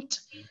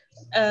 mint,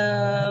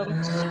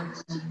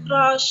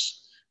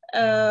 gras,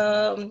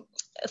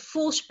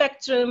 full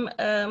spectrum,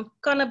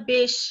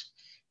 cannabis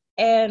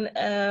en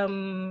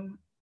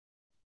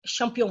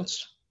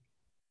champignons.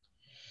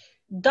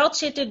 Dat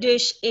zit er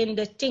dus in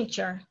de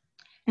tincture.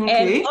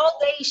 En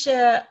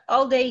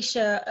al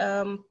deze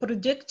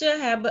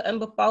producten hebben een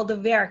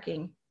bepaalde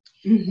werking.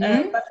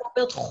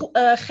 Bijvoorbeeld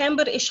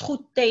gember is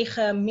goed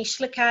tegen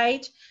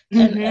misselijkheid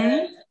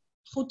en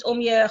goed om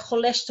je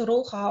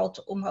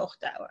cholesterolgehalte omhoog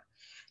te houden.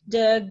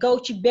 De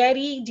goji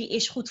berry die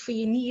is goed voor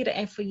je nieren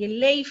en voor je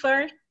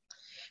lever.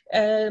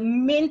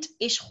 Mint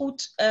is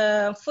goed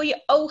voor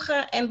je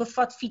ogen en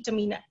bevat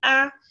vitamine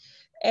A.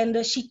 En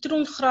de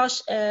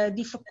citroengras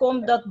die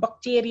voorkomt dat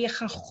bacteriën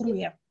gaan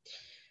groeien.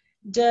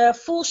 De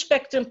full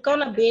spectrum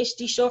cannabis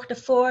die zorgt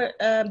ervoor,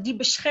 die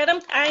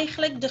beschermt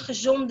eigenlijk de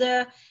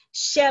gezonde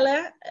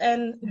cellen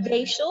en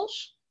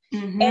weefsels.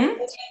 En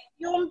de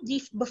champignons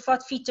die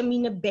bevat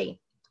vitamine B.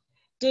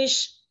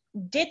 Dus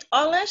dit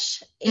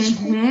alles is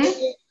goed om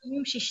je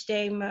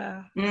immuunsysteem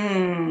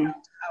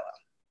te houden.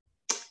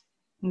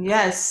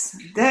 Yes,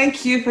 thank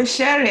you for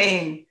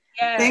sharing.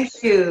 Yes. Thank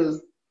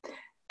you.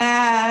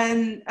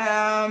 En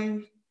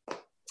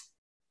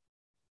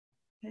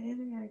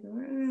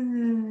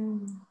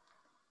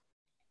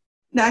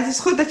nou, het is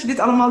goed dat je dit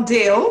allemaal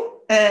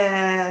deelt.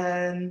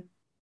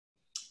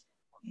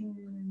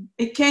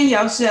 Ik ken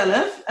jou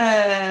zelf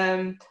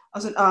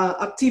als een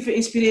actieve,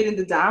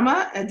 inspirerende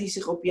dame die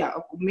zich op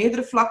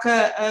meerdere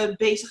vlakken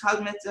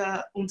bezighoudt met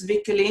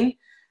ontwikkeling.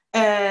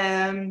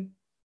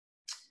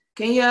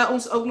 Kun je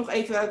ons ook nog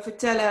even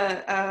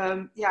vertellen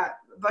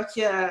wat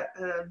je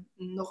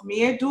nog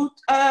meer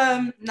doet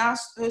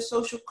naast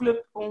Social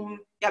Club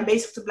om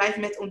bezig te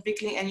blijven met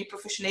ontwikkeling en je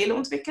professionele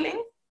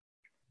ontwikkeling?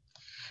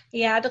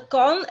 Ja, dat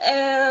kan.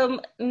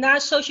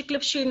 Naast Social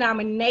Club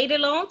Suriname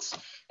Nederland,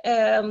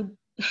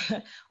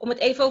 om het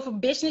even over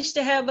business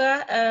te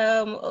hebben,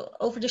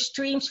 over de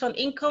streams van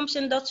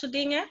inkomsten en dat soort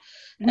dingen.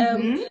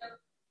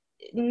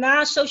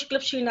 Na Social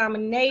Club Suriname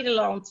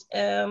Nederland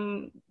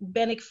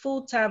ben ik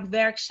fulltime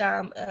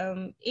werkzaam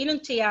in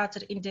een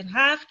theater in Den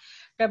Haag.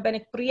 Daar ben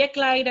ik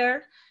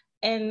projectleider.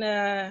 En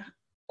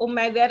om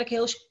mijn werk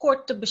heel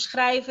kort te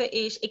beschrijven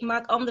is, ik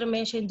maak andere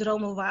mensen hun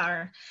dromen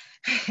waar.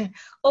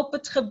 Op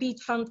het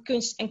gebied van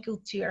kunst en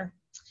cultuur.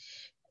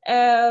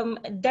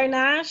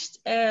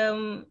 Daarnaast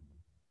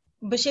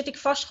bezit ik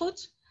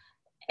vastgoed.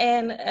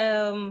 En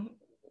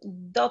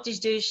dat is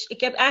dus,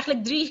 ik heb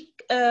eigenlijk 3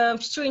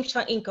 streams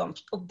van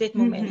inkomsten op dit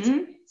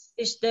moment.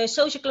 Dus de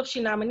Social Club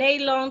Suriname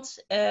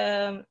Nederland,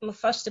 mijn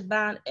vaste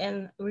baan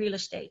en real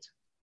estate.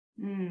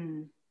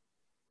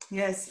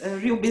 Yes, a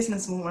real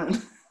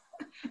businesswoman.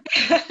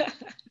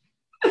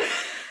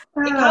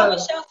 Ik hou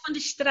mezelf van de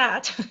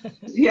straat.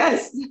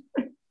 Yes.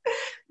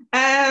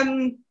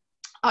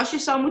 Als je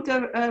zou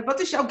moeten, wat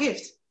is jouw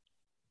gift?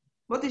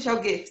 Wat is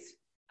jouw gift?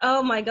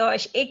 Oh my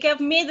gosh, ik heb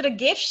meerdere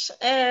gifts.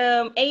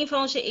 Een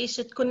van ze is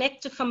het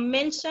connecten van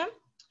mensen.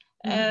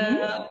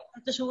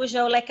 Dat is hoe we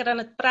zo lekker aan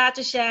het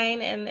praten zijn.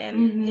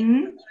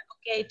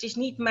 Oké, het is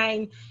niet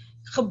mijn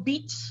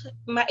gebied,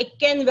 maar ik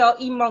ken wel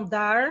iemand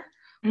daar.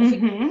 Of ik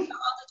kan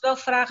altijd wel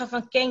vragen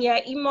van, ken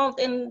jij iemand?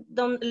 En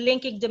dan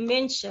link ik de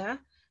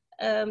mensen.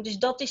 Dus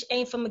dat is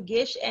een van mijn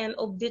gifts. En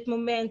op dit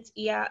moment,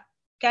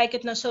 kijk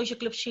het naar Social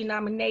Club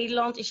Suriname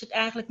Nederland, is het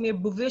eigenlijk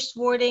meer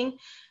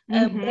bewustwording.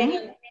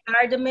 Brengen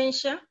naar de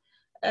mensen.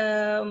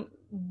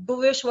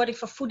 Bewustwording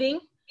van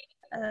voeding.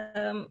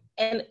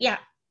 En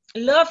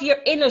love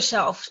your inner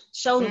self.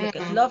 Zo noem ik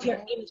het. Love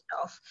your inner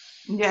self.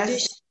 Yes.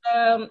 Dus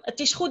het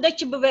is goed dat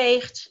je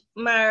beweegt,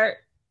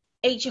 maar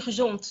eet je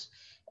gezond.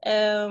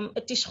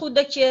 Het is goed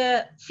dat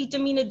je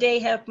vitamine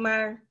D hebt,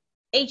 maar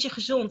eet je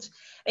gezond.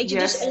 Weet je,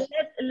 Yes. Dus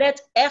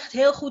let echt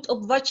heel goed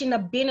op wat je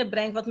naar binnen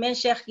brengt. Want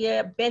mensen zeggen,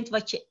 je bent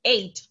wat je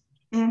eet.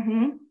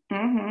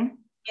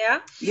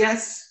 Ja?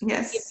 Yes,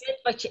 yes. Je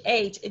bent wat je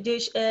eet.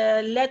 Dus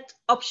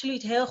let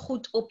absoluut heel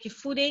goed op je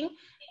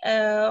voeding.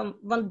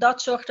 Want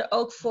dat zorgt er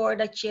ook voor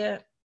dat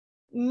je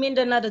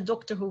minder naar de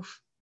dokter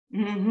hoeft.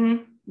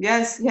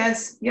 Yes,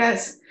 yes,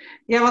 yes.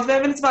 Ja, want we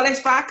hebben het wel eens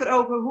vaker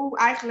over hoe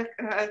eigenlijk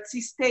het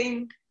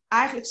systeem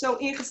eigenlijk zo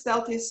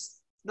ingesteld is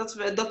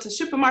dat de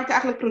supermarkten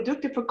eigenlijk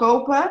producten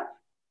verkopen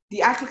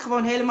die eigenlijk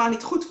gewoon helemaal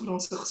niet goed voor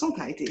onze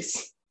gezondheid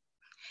is.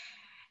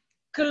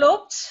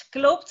 Klopt.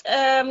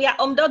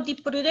 Omdat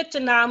die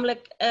producten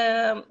namelijk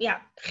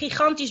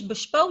gigantisch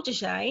bespoten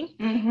zijn.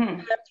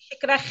 Dus je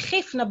krijgt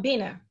gif naar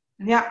binnen.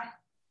 Ja.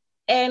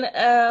 En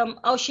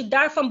als je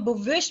daarvan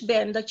bewust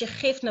bent dat je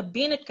gif naar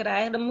binnen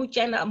krijgt, dan moet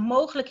jij naar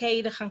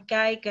mogelijkheden gaan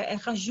kijken en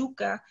gaan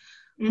zoeken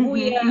hoe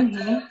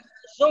je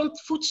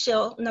gezond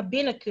voedsel naar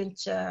binnen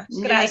kunt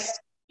krijgen.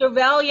 Yes.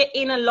 Terwijl je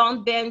in een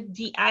land bent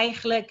die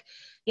eigenlijk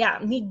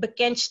niet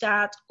bekend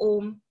staat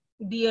om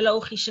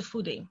biologische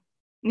voeding.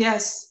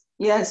 Yes,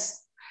 yes.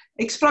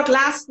 Ik sprak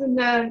laatst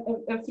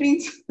een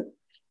vriend,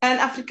 een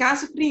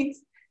Afrikaanse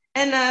vriend.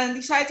 En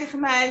die zei tegen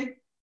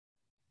mij,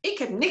 ik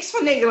heb niks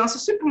van Nederlandse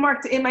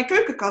supermarkten in mijn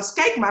keukenkast.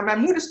 Kijk maar, mijn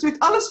moeder stuurt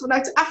alles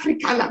vanuit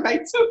Afrika naar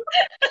mij toe.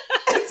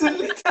 En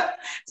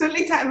toen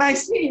liet hij mij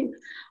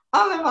zien.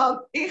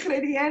 Allemaal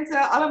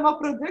ingrediënten, allemaal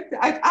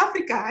producten uit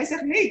Afrika. Hij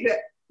zegt, nee,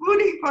 de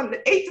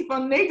eten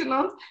van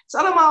Nederland is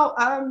allemaal,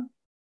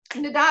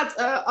 inderdaad,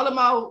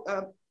 allemaal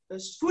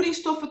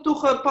voedingsstoffen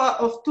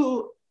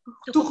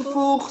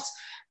toegevoegd.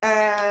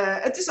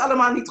 Het is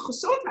allemaal niet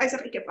gezond. Hij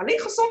zegt, ik heb alleen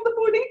gezonde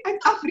voeding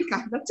uit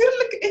Afrika.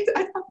 Natuurlijke eten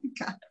uit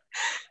Afrika.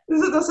 Dus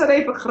dat was dan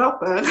even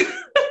grappig.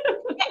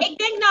 Ja,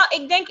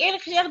 ik denk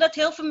eerlijk gezegd dat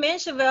heel veel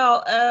mensen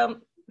wel,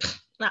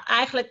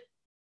 eigenlijk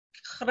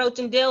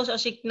grotendeels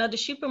als ik naar de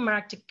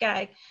supermarkten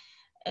kijk,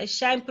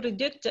 zijn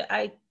producten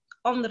uit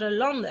andere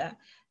landen.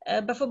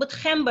 Bijvoorbeeld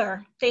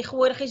gember.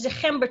 Tegenwoordig is de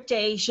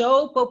gemberthee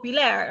zo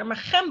populair. Maar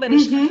gember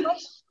is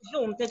fantastisch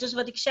gezond. Net als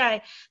wat ik zei.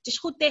 Het is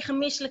goed tegen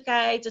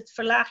misselijkheid. Het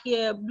verlaagt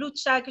je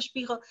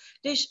bloedsuikerspiegel.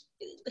 Dus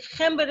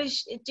gember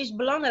is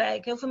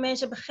belangrijk. Heel veel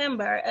mensen hebben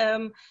gember.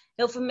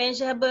 Heel veel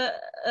mensen hebben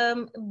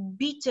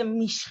bieten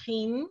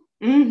misschien.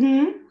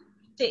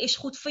 Het is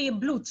goed voor je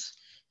bloed.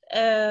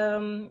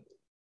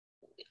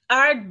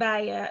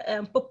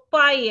 Aardbeien,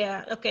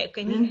 papaye.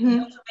 Oké, niet heel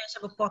veel mensen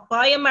hebben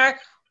papaye,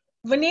 maar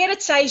wanneer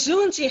het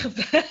seizoen zich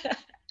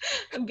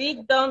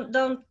biedt,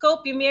 dan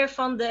koop je meer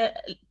van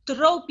de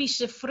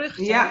tropische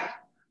vruchten.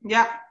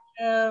 Ja.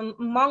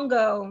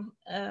 Mango.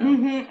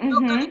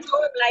 Ook kan ik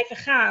door blijven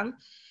gaan.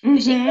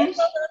 Dus ik denk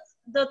wel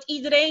dat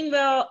iedereen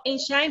wel in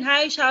zijn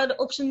huishouden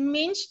op zijn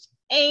minst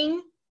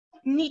 1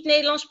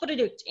 niet-Nederlands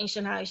product in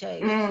zijn huis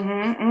heeft.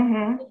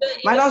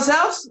 Maar dan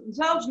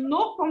zelfs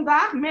nog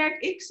vandaag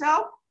merk ik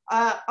zelf,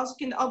 als ik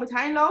in de Albert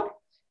Heijn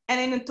loop en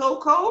in een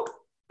toko,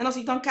 en als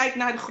ik dan kijk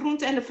naar de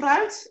groenten en de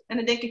fruit, en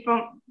dan denk ik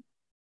van,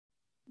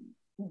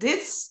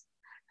 dit,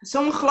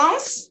 zo'n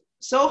glans,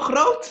 zo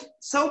groot,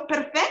 zo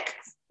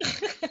perfect.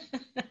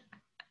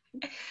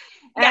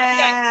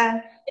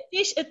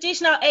 Het is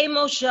nou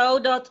eenmaal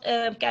zo dat,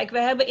 kijk, we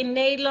hebben in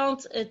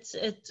Nederland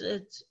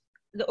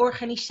de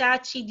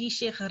organisatie die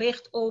zich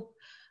richt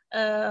op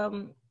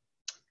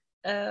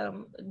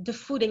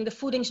de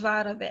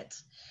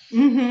voedingswarenwet.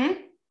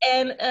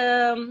 En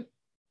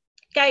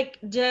kijk,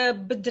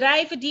 de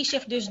bedrijven die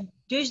zich dus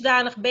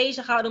dusdanig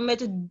bezighouden met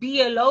het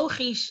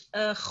biologisch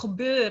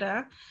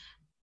gebeuren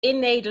in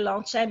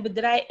Nederland zijn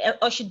bedrijven,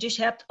 als je het dus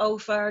hebt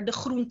over de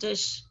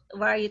groentes,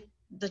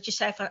 dat je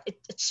zei van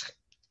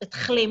het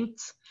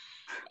glimt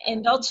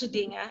en dat soort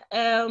dingen.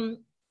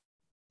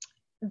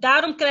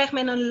 Daarom krijgt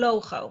men een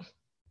logo.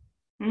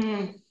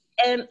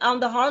 En aan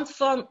de hand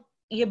van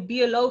je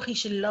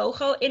biologische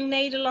logo in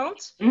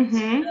Nederland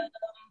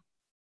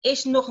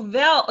is nog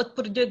wel het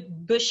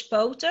product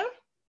bespoten,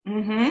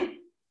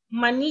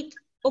 maar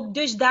niet op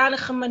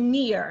dusdanige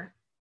manier.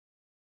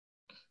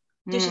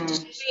 Dus het is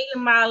vele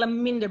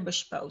malen minder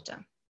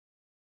bespoten.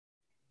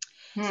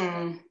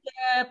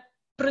 De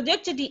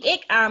producten die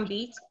ik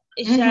aanbied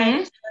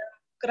zijn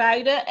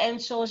kruiden en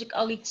zoals ik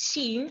al liet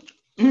zien,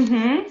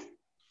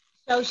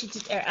 zo ziet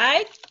het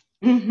eruit.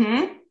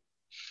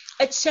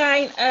 Het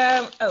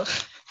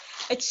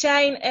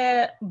zijn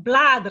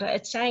bladeren.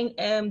 Het zijn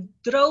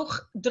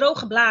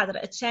droge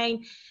bladeren. Het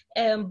zijn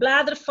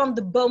bladeren van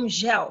de boom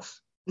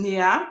zelf.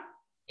 Ja.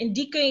 En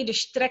die kun je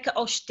dus trekken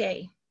als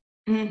thee.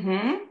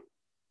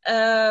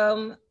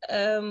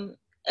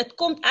 Het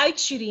komt uit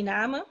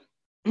Suriname.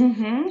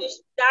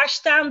 Dus daar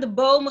staan de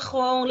bomen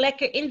gewoon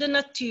lekker in de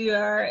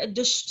natuur.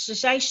 Dus ze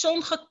zijn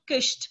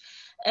zongekust.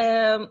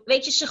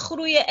 Weet je, ze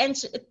groeien en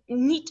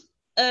niet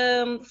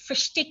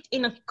verstikt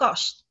in een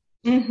kast.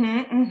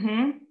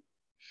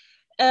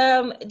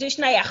 Dus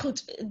nou ja,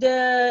 goed.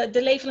 De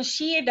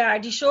leverancier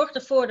daar, die zorgt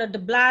ervoor dat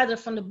de bladeren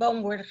van de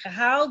boom worden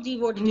gehaald. Die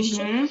worden dus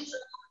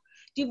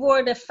die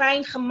worden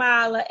fijn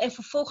gemalen en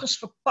vervolgens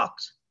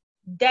verpakt.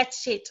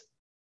 That's it.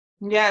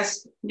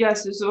 Yes.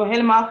 Dus er worden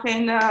helemaal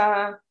geen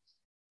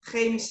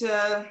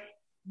chemische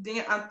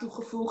dingen aan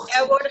toegevoegd.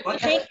 Er worden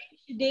geen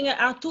chemische dingen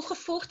aan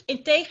toegevoegd.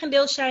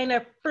 Integendeel zijn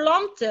er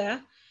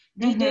planten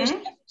die dus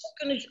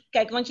kunnen...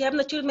 Kijk, want je hebt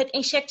natuurlijk met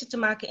insecten te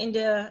maken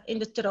in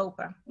de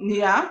tropen.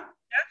 Ja.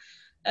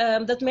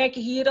 Dat merk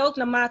je hier ook.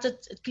 Naarmate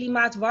het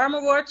klimaat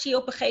warmer wordt, zie je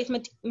op een gegeven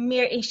moment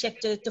meer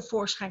insecten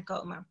tevoorschijn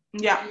komen.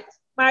 Ja.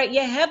 Maar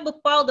je hebt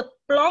bepaalde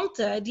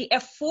planten die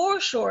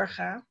ervoor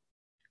zorgen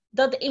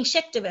dat de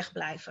insecten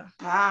wegblijven.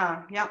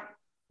 Ja.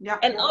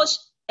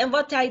 En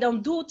wat hij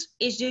dan doet,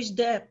 is dus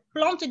de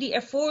planten die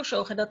ervoor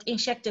zorgen dat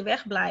insecten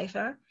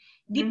wegblijven,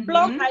 die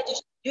plant hij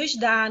dus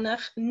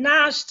dusdanig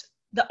naast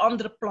de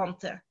andere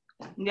planten.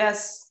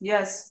 Yes.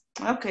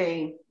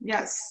 Oké.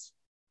 Yes.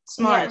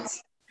 Smart.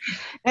 Yes.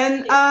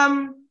 En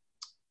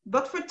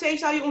wat voor thee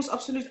zou je ons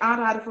absoluut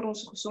aanraden voor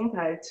onze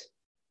gezondheid?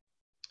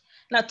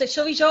 Nou, het is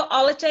sowieso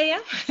alle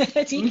theeën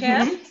die ik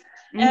heb.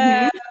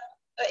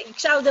 Ik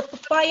zou de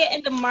papaye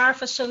en de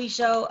marva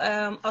sowieso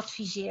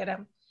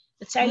adviseren.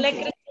 Het zijn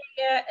lekkere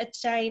theeën. Het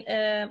zijn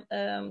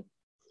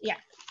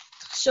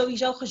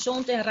sowieso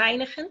gezond en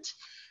reinigend.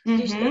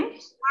 Dus de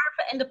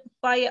marva en de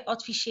papaye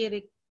adviseer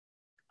ik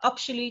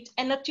absoluut.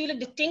 En natuurlijk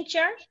de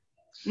tincture.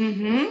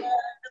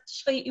 Dat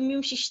is voor je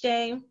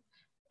immuunsysteem.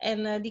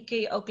 En die kun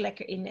je ook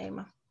lekker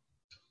innemen.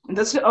 En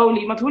dat is de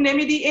olie. Want hoe neem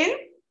je die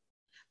in?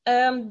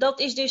 Dat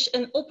is dus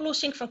een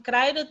oplossing van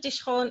kruiden. Het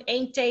is gewoon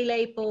 1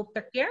 theelepel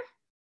per keer.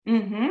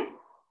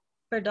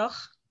 Per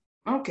dag.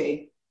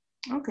 Oké.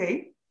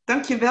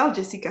 Dankjewel,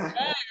 Jessica.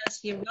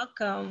 Yes, you're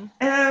welcome.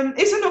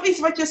 Is er nog iets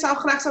wat je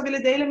graag zou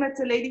willen delen met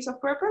de Ladies of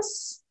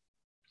Purpose?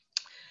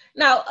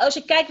 Nou, als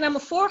ik kijk naar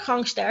mijn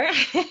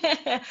voorgangster,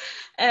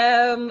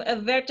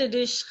 werd er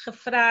dus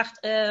gevraagd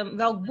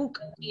welk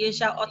boek je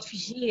zou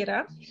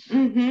adviseren.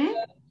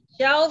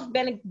 Zelf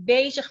ben ik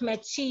bezig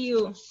met See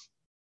You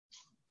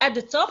at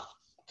the Top.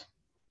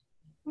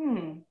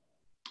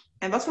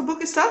 En wat voor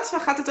boek is dat? Waar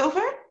gaat het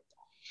over?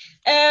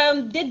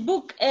 Dit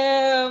boek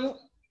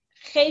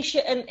geeft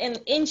je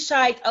een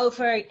insight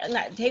over,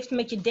 het heeft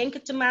met je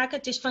denken te maken.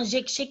 Het is van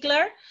Zig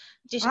Ziglar.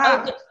 Het is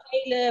ook een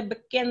hele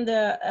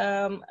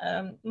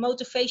bekende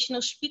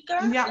motivational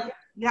speaker.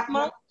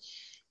 Man.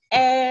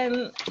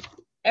 En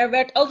er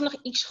werd ook nog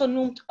iets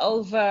genoemd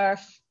over,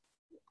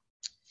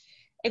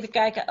 even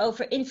kijken,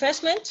 over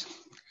investment.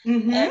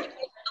 Ik weet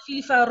niet of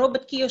jullie van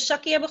Robert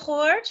Kiyosaki hebben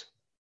gehoord.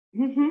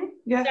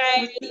 Een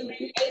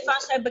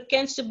van zijn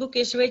bekendste boeken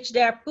is Rich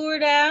Dad Poor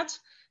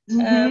Dad.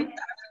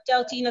 Daar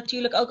vertelt hij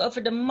natuurlijk ook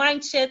over de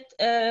mindset.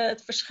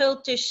 Het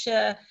verschil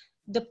tussen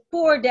de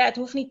poor dad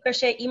hoeft niet per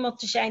se iemand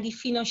te zijn die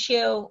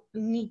financieel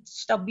niet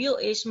stabiel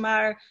is,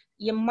 maar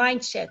je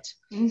mindset.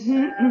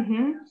 Je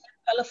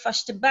hebt wel een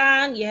vaste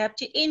baan, je hebt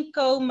je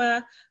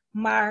inkomen,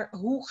 maar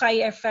hoe ga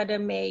je er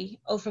verder mee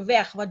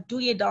overweg? Wat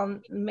doe je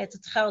dan met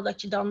het geld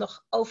dat je dan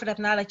nog over hebt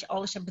nadat je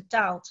alles hebt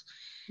betaald?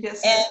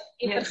 En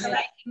in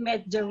vergelijking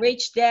met The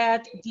Rich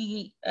Dad,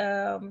 die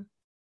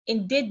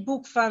in dit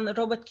boek van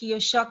Robert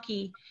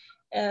Kiyosaki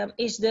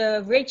is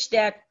de Rich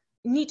Dad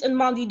niet een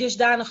man die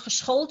dusdanig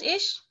geschoold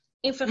is.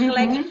 In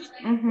vergelijking met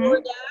de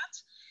Poor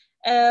Dad.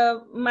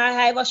 Maar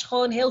hij was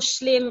gewoon heel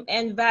slim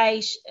en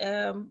wijs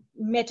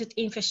met het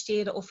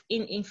investeren of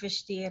in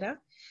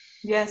investeren.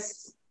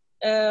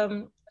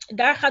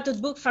 Daar gaat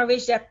het boek van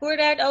Rich Dad Poor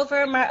Dad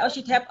over. Maar als je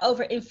het hebt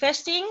over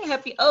investing,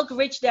 heb je ook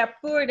Rich Dad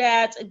Poor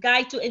Dad, A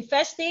Guide to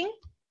Investing.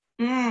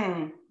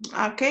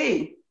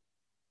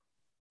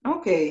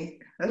 Oké.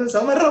 Dat is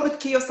allemaal Robert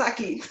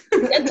Kiyosaki.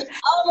 Het is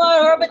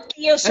allemaal Robert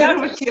Kiyosaki.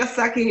 Robert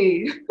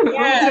Kiyosaki.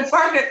 Yes.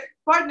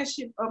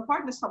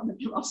 Partnerschap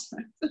met hem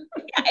afsluiten.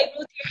 Ja, ik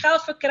moet hier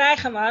geld voor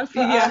krijgen, man.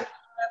 Voor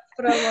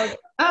promo.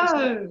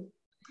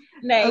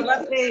 Nee,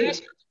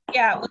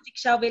 wat ik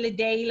zou willen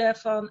delen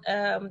van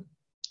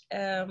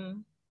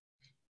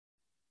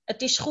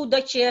het is goed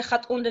dat je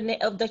gaat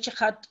ondernemen, dat je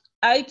gaat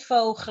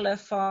uitvogelen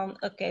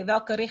van oké,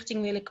 welke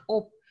richting wil ik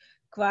op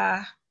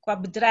qua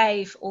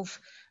bedrijf of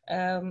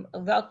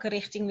welke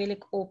richting wil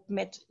ik op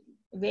met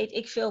weet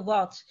ik veel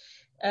wat.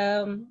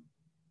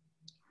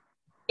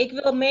 Ik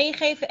wil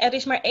meegeven, er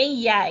is maar 1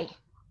 jij.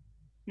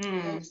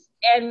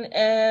 En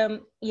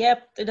je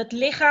hebt dat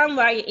lichaam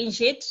waar je in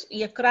zit,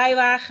 je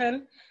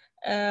kruiwagen,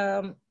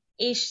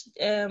 is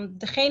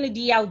degene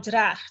die jou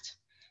draagt.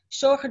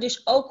 Zorg er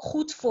dus ook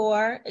goed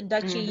voor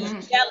dat je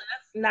jezelf,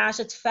 naast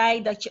het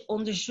feit dat je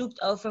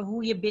onderzoekt over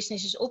hoe je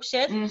business is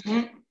opzet,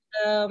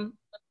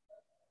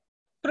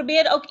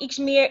 probeer ook iets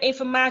meer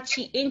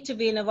informatie in te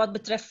winnen wat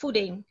betreft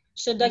voeding.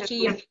 Zodat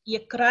je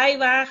je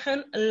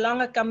kruiwagen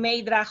langer kan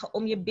meedragen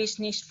om je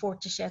business voor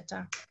te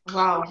zetten.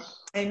 Wauw,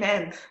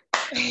 amen.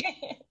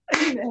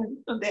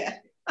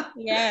 Amen.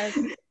 Yes.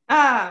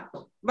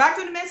 Waar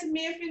kunnen mensen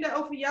meer vinden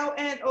over jou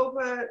en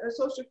over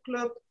Social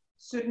Club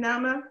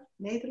Suriname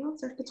Nederland?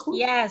 Zeg ik het goed?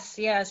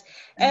 Yes.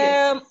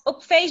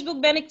 Op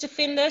Facebook ben ik te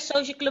vinden,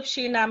 Social Club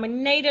Suriname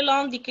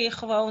Nederland. Die kun je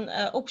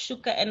gewoon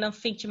opzoeken en dan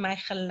vind je mij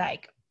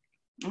gelijk.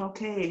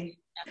 Oké.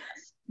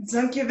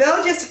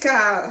 Dankjewel,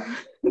 Jessica.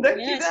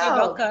 Dankjewel. Yes, you're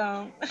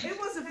welcome. It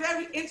was a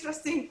very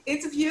interesting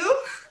interview.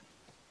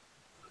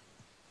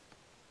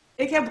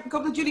 Ik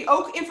hoop dat jullie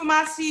ook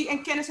informatie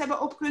en kennis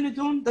hebben op kunnen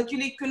doen. Dat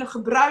jullie kunnen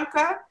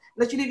gebruiken.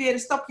 Dat jullie weer een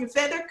stapje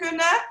verder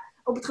kunnen.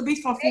 Op het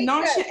gebied van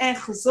financiën en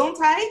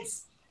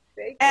gezondheid.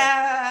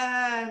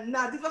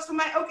 Dit was voor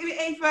mij ook weer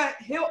even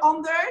heel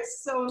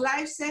anders. Zo'n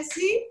live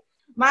sessie.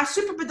 Maar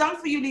super bedankt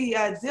voor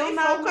jullie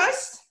deelname.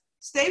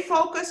 Stay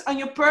focused on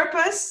your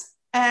purpose.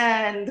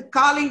 And the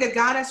calling that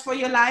God has for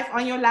your life,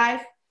 on your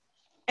life.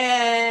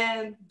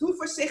 En doe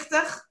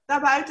voorzichtig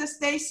daarbuiten.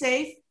 Stay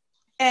safe.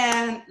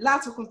 En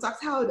laten we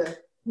contact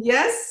houden.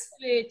 Yes?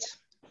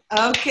 Goed.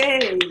 Oké.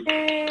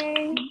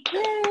 Yay,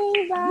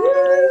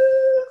 bye.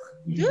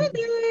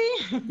 Doei.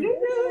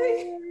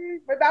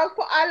 Bedankt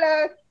voor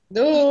alles.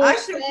 Doei.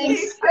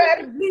 Alsjeblieft.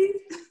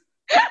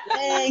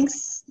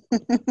 Thanks.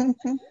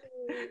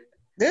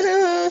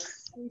 Doei.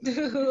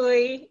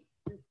 Doei.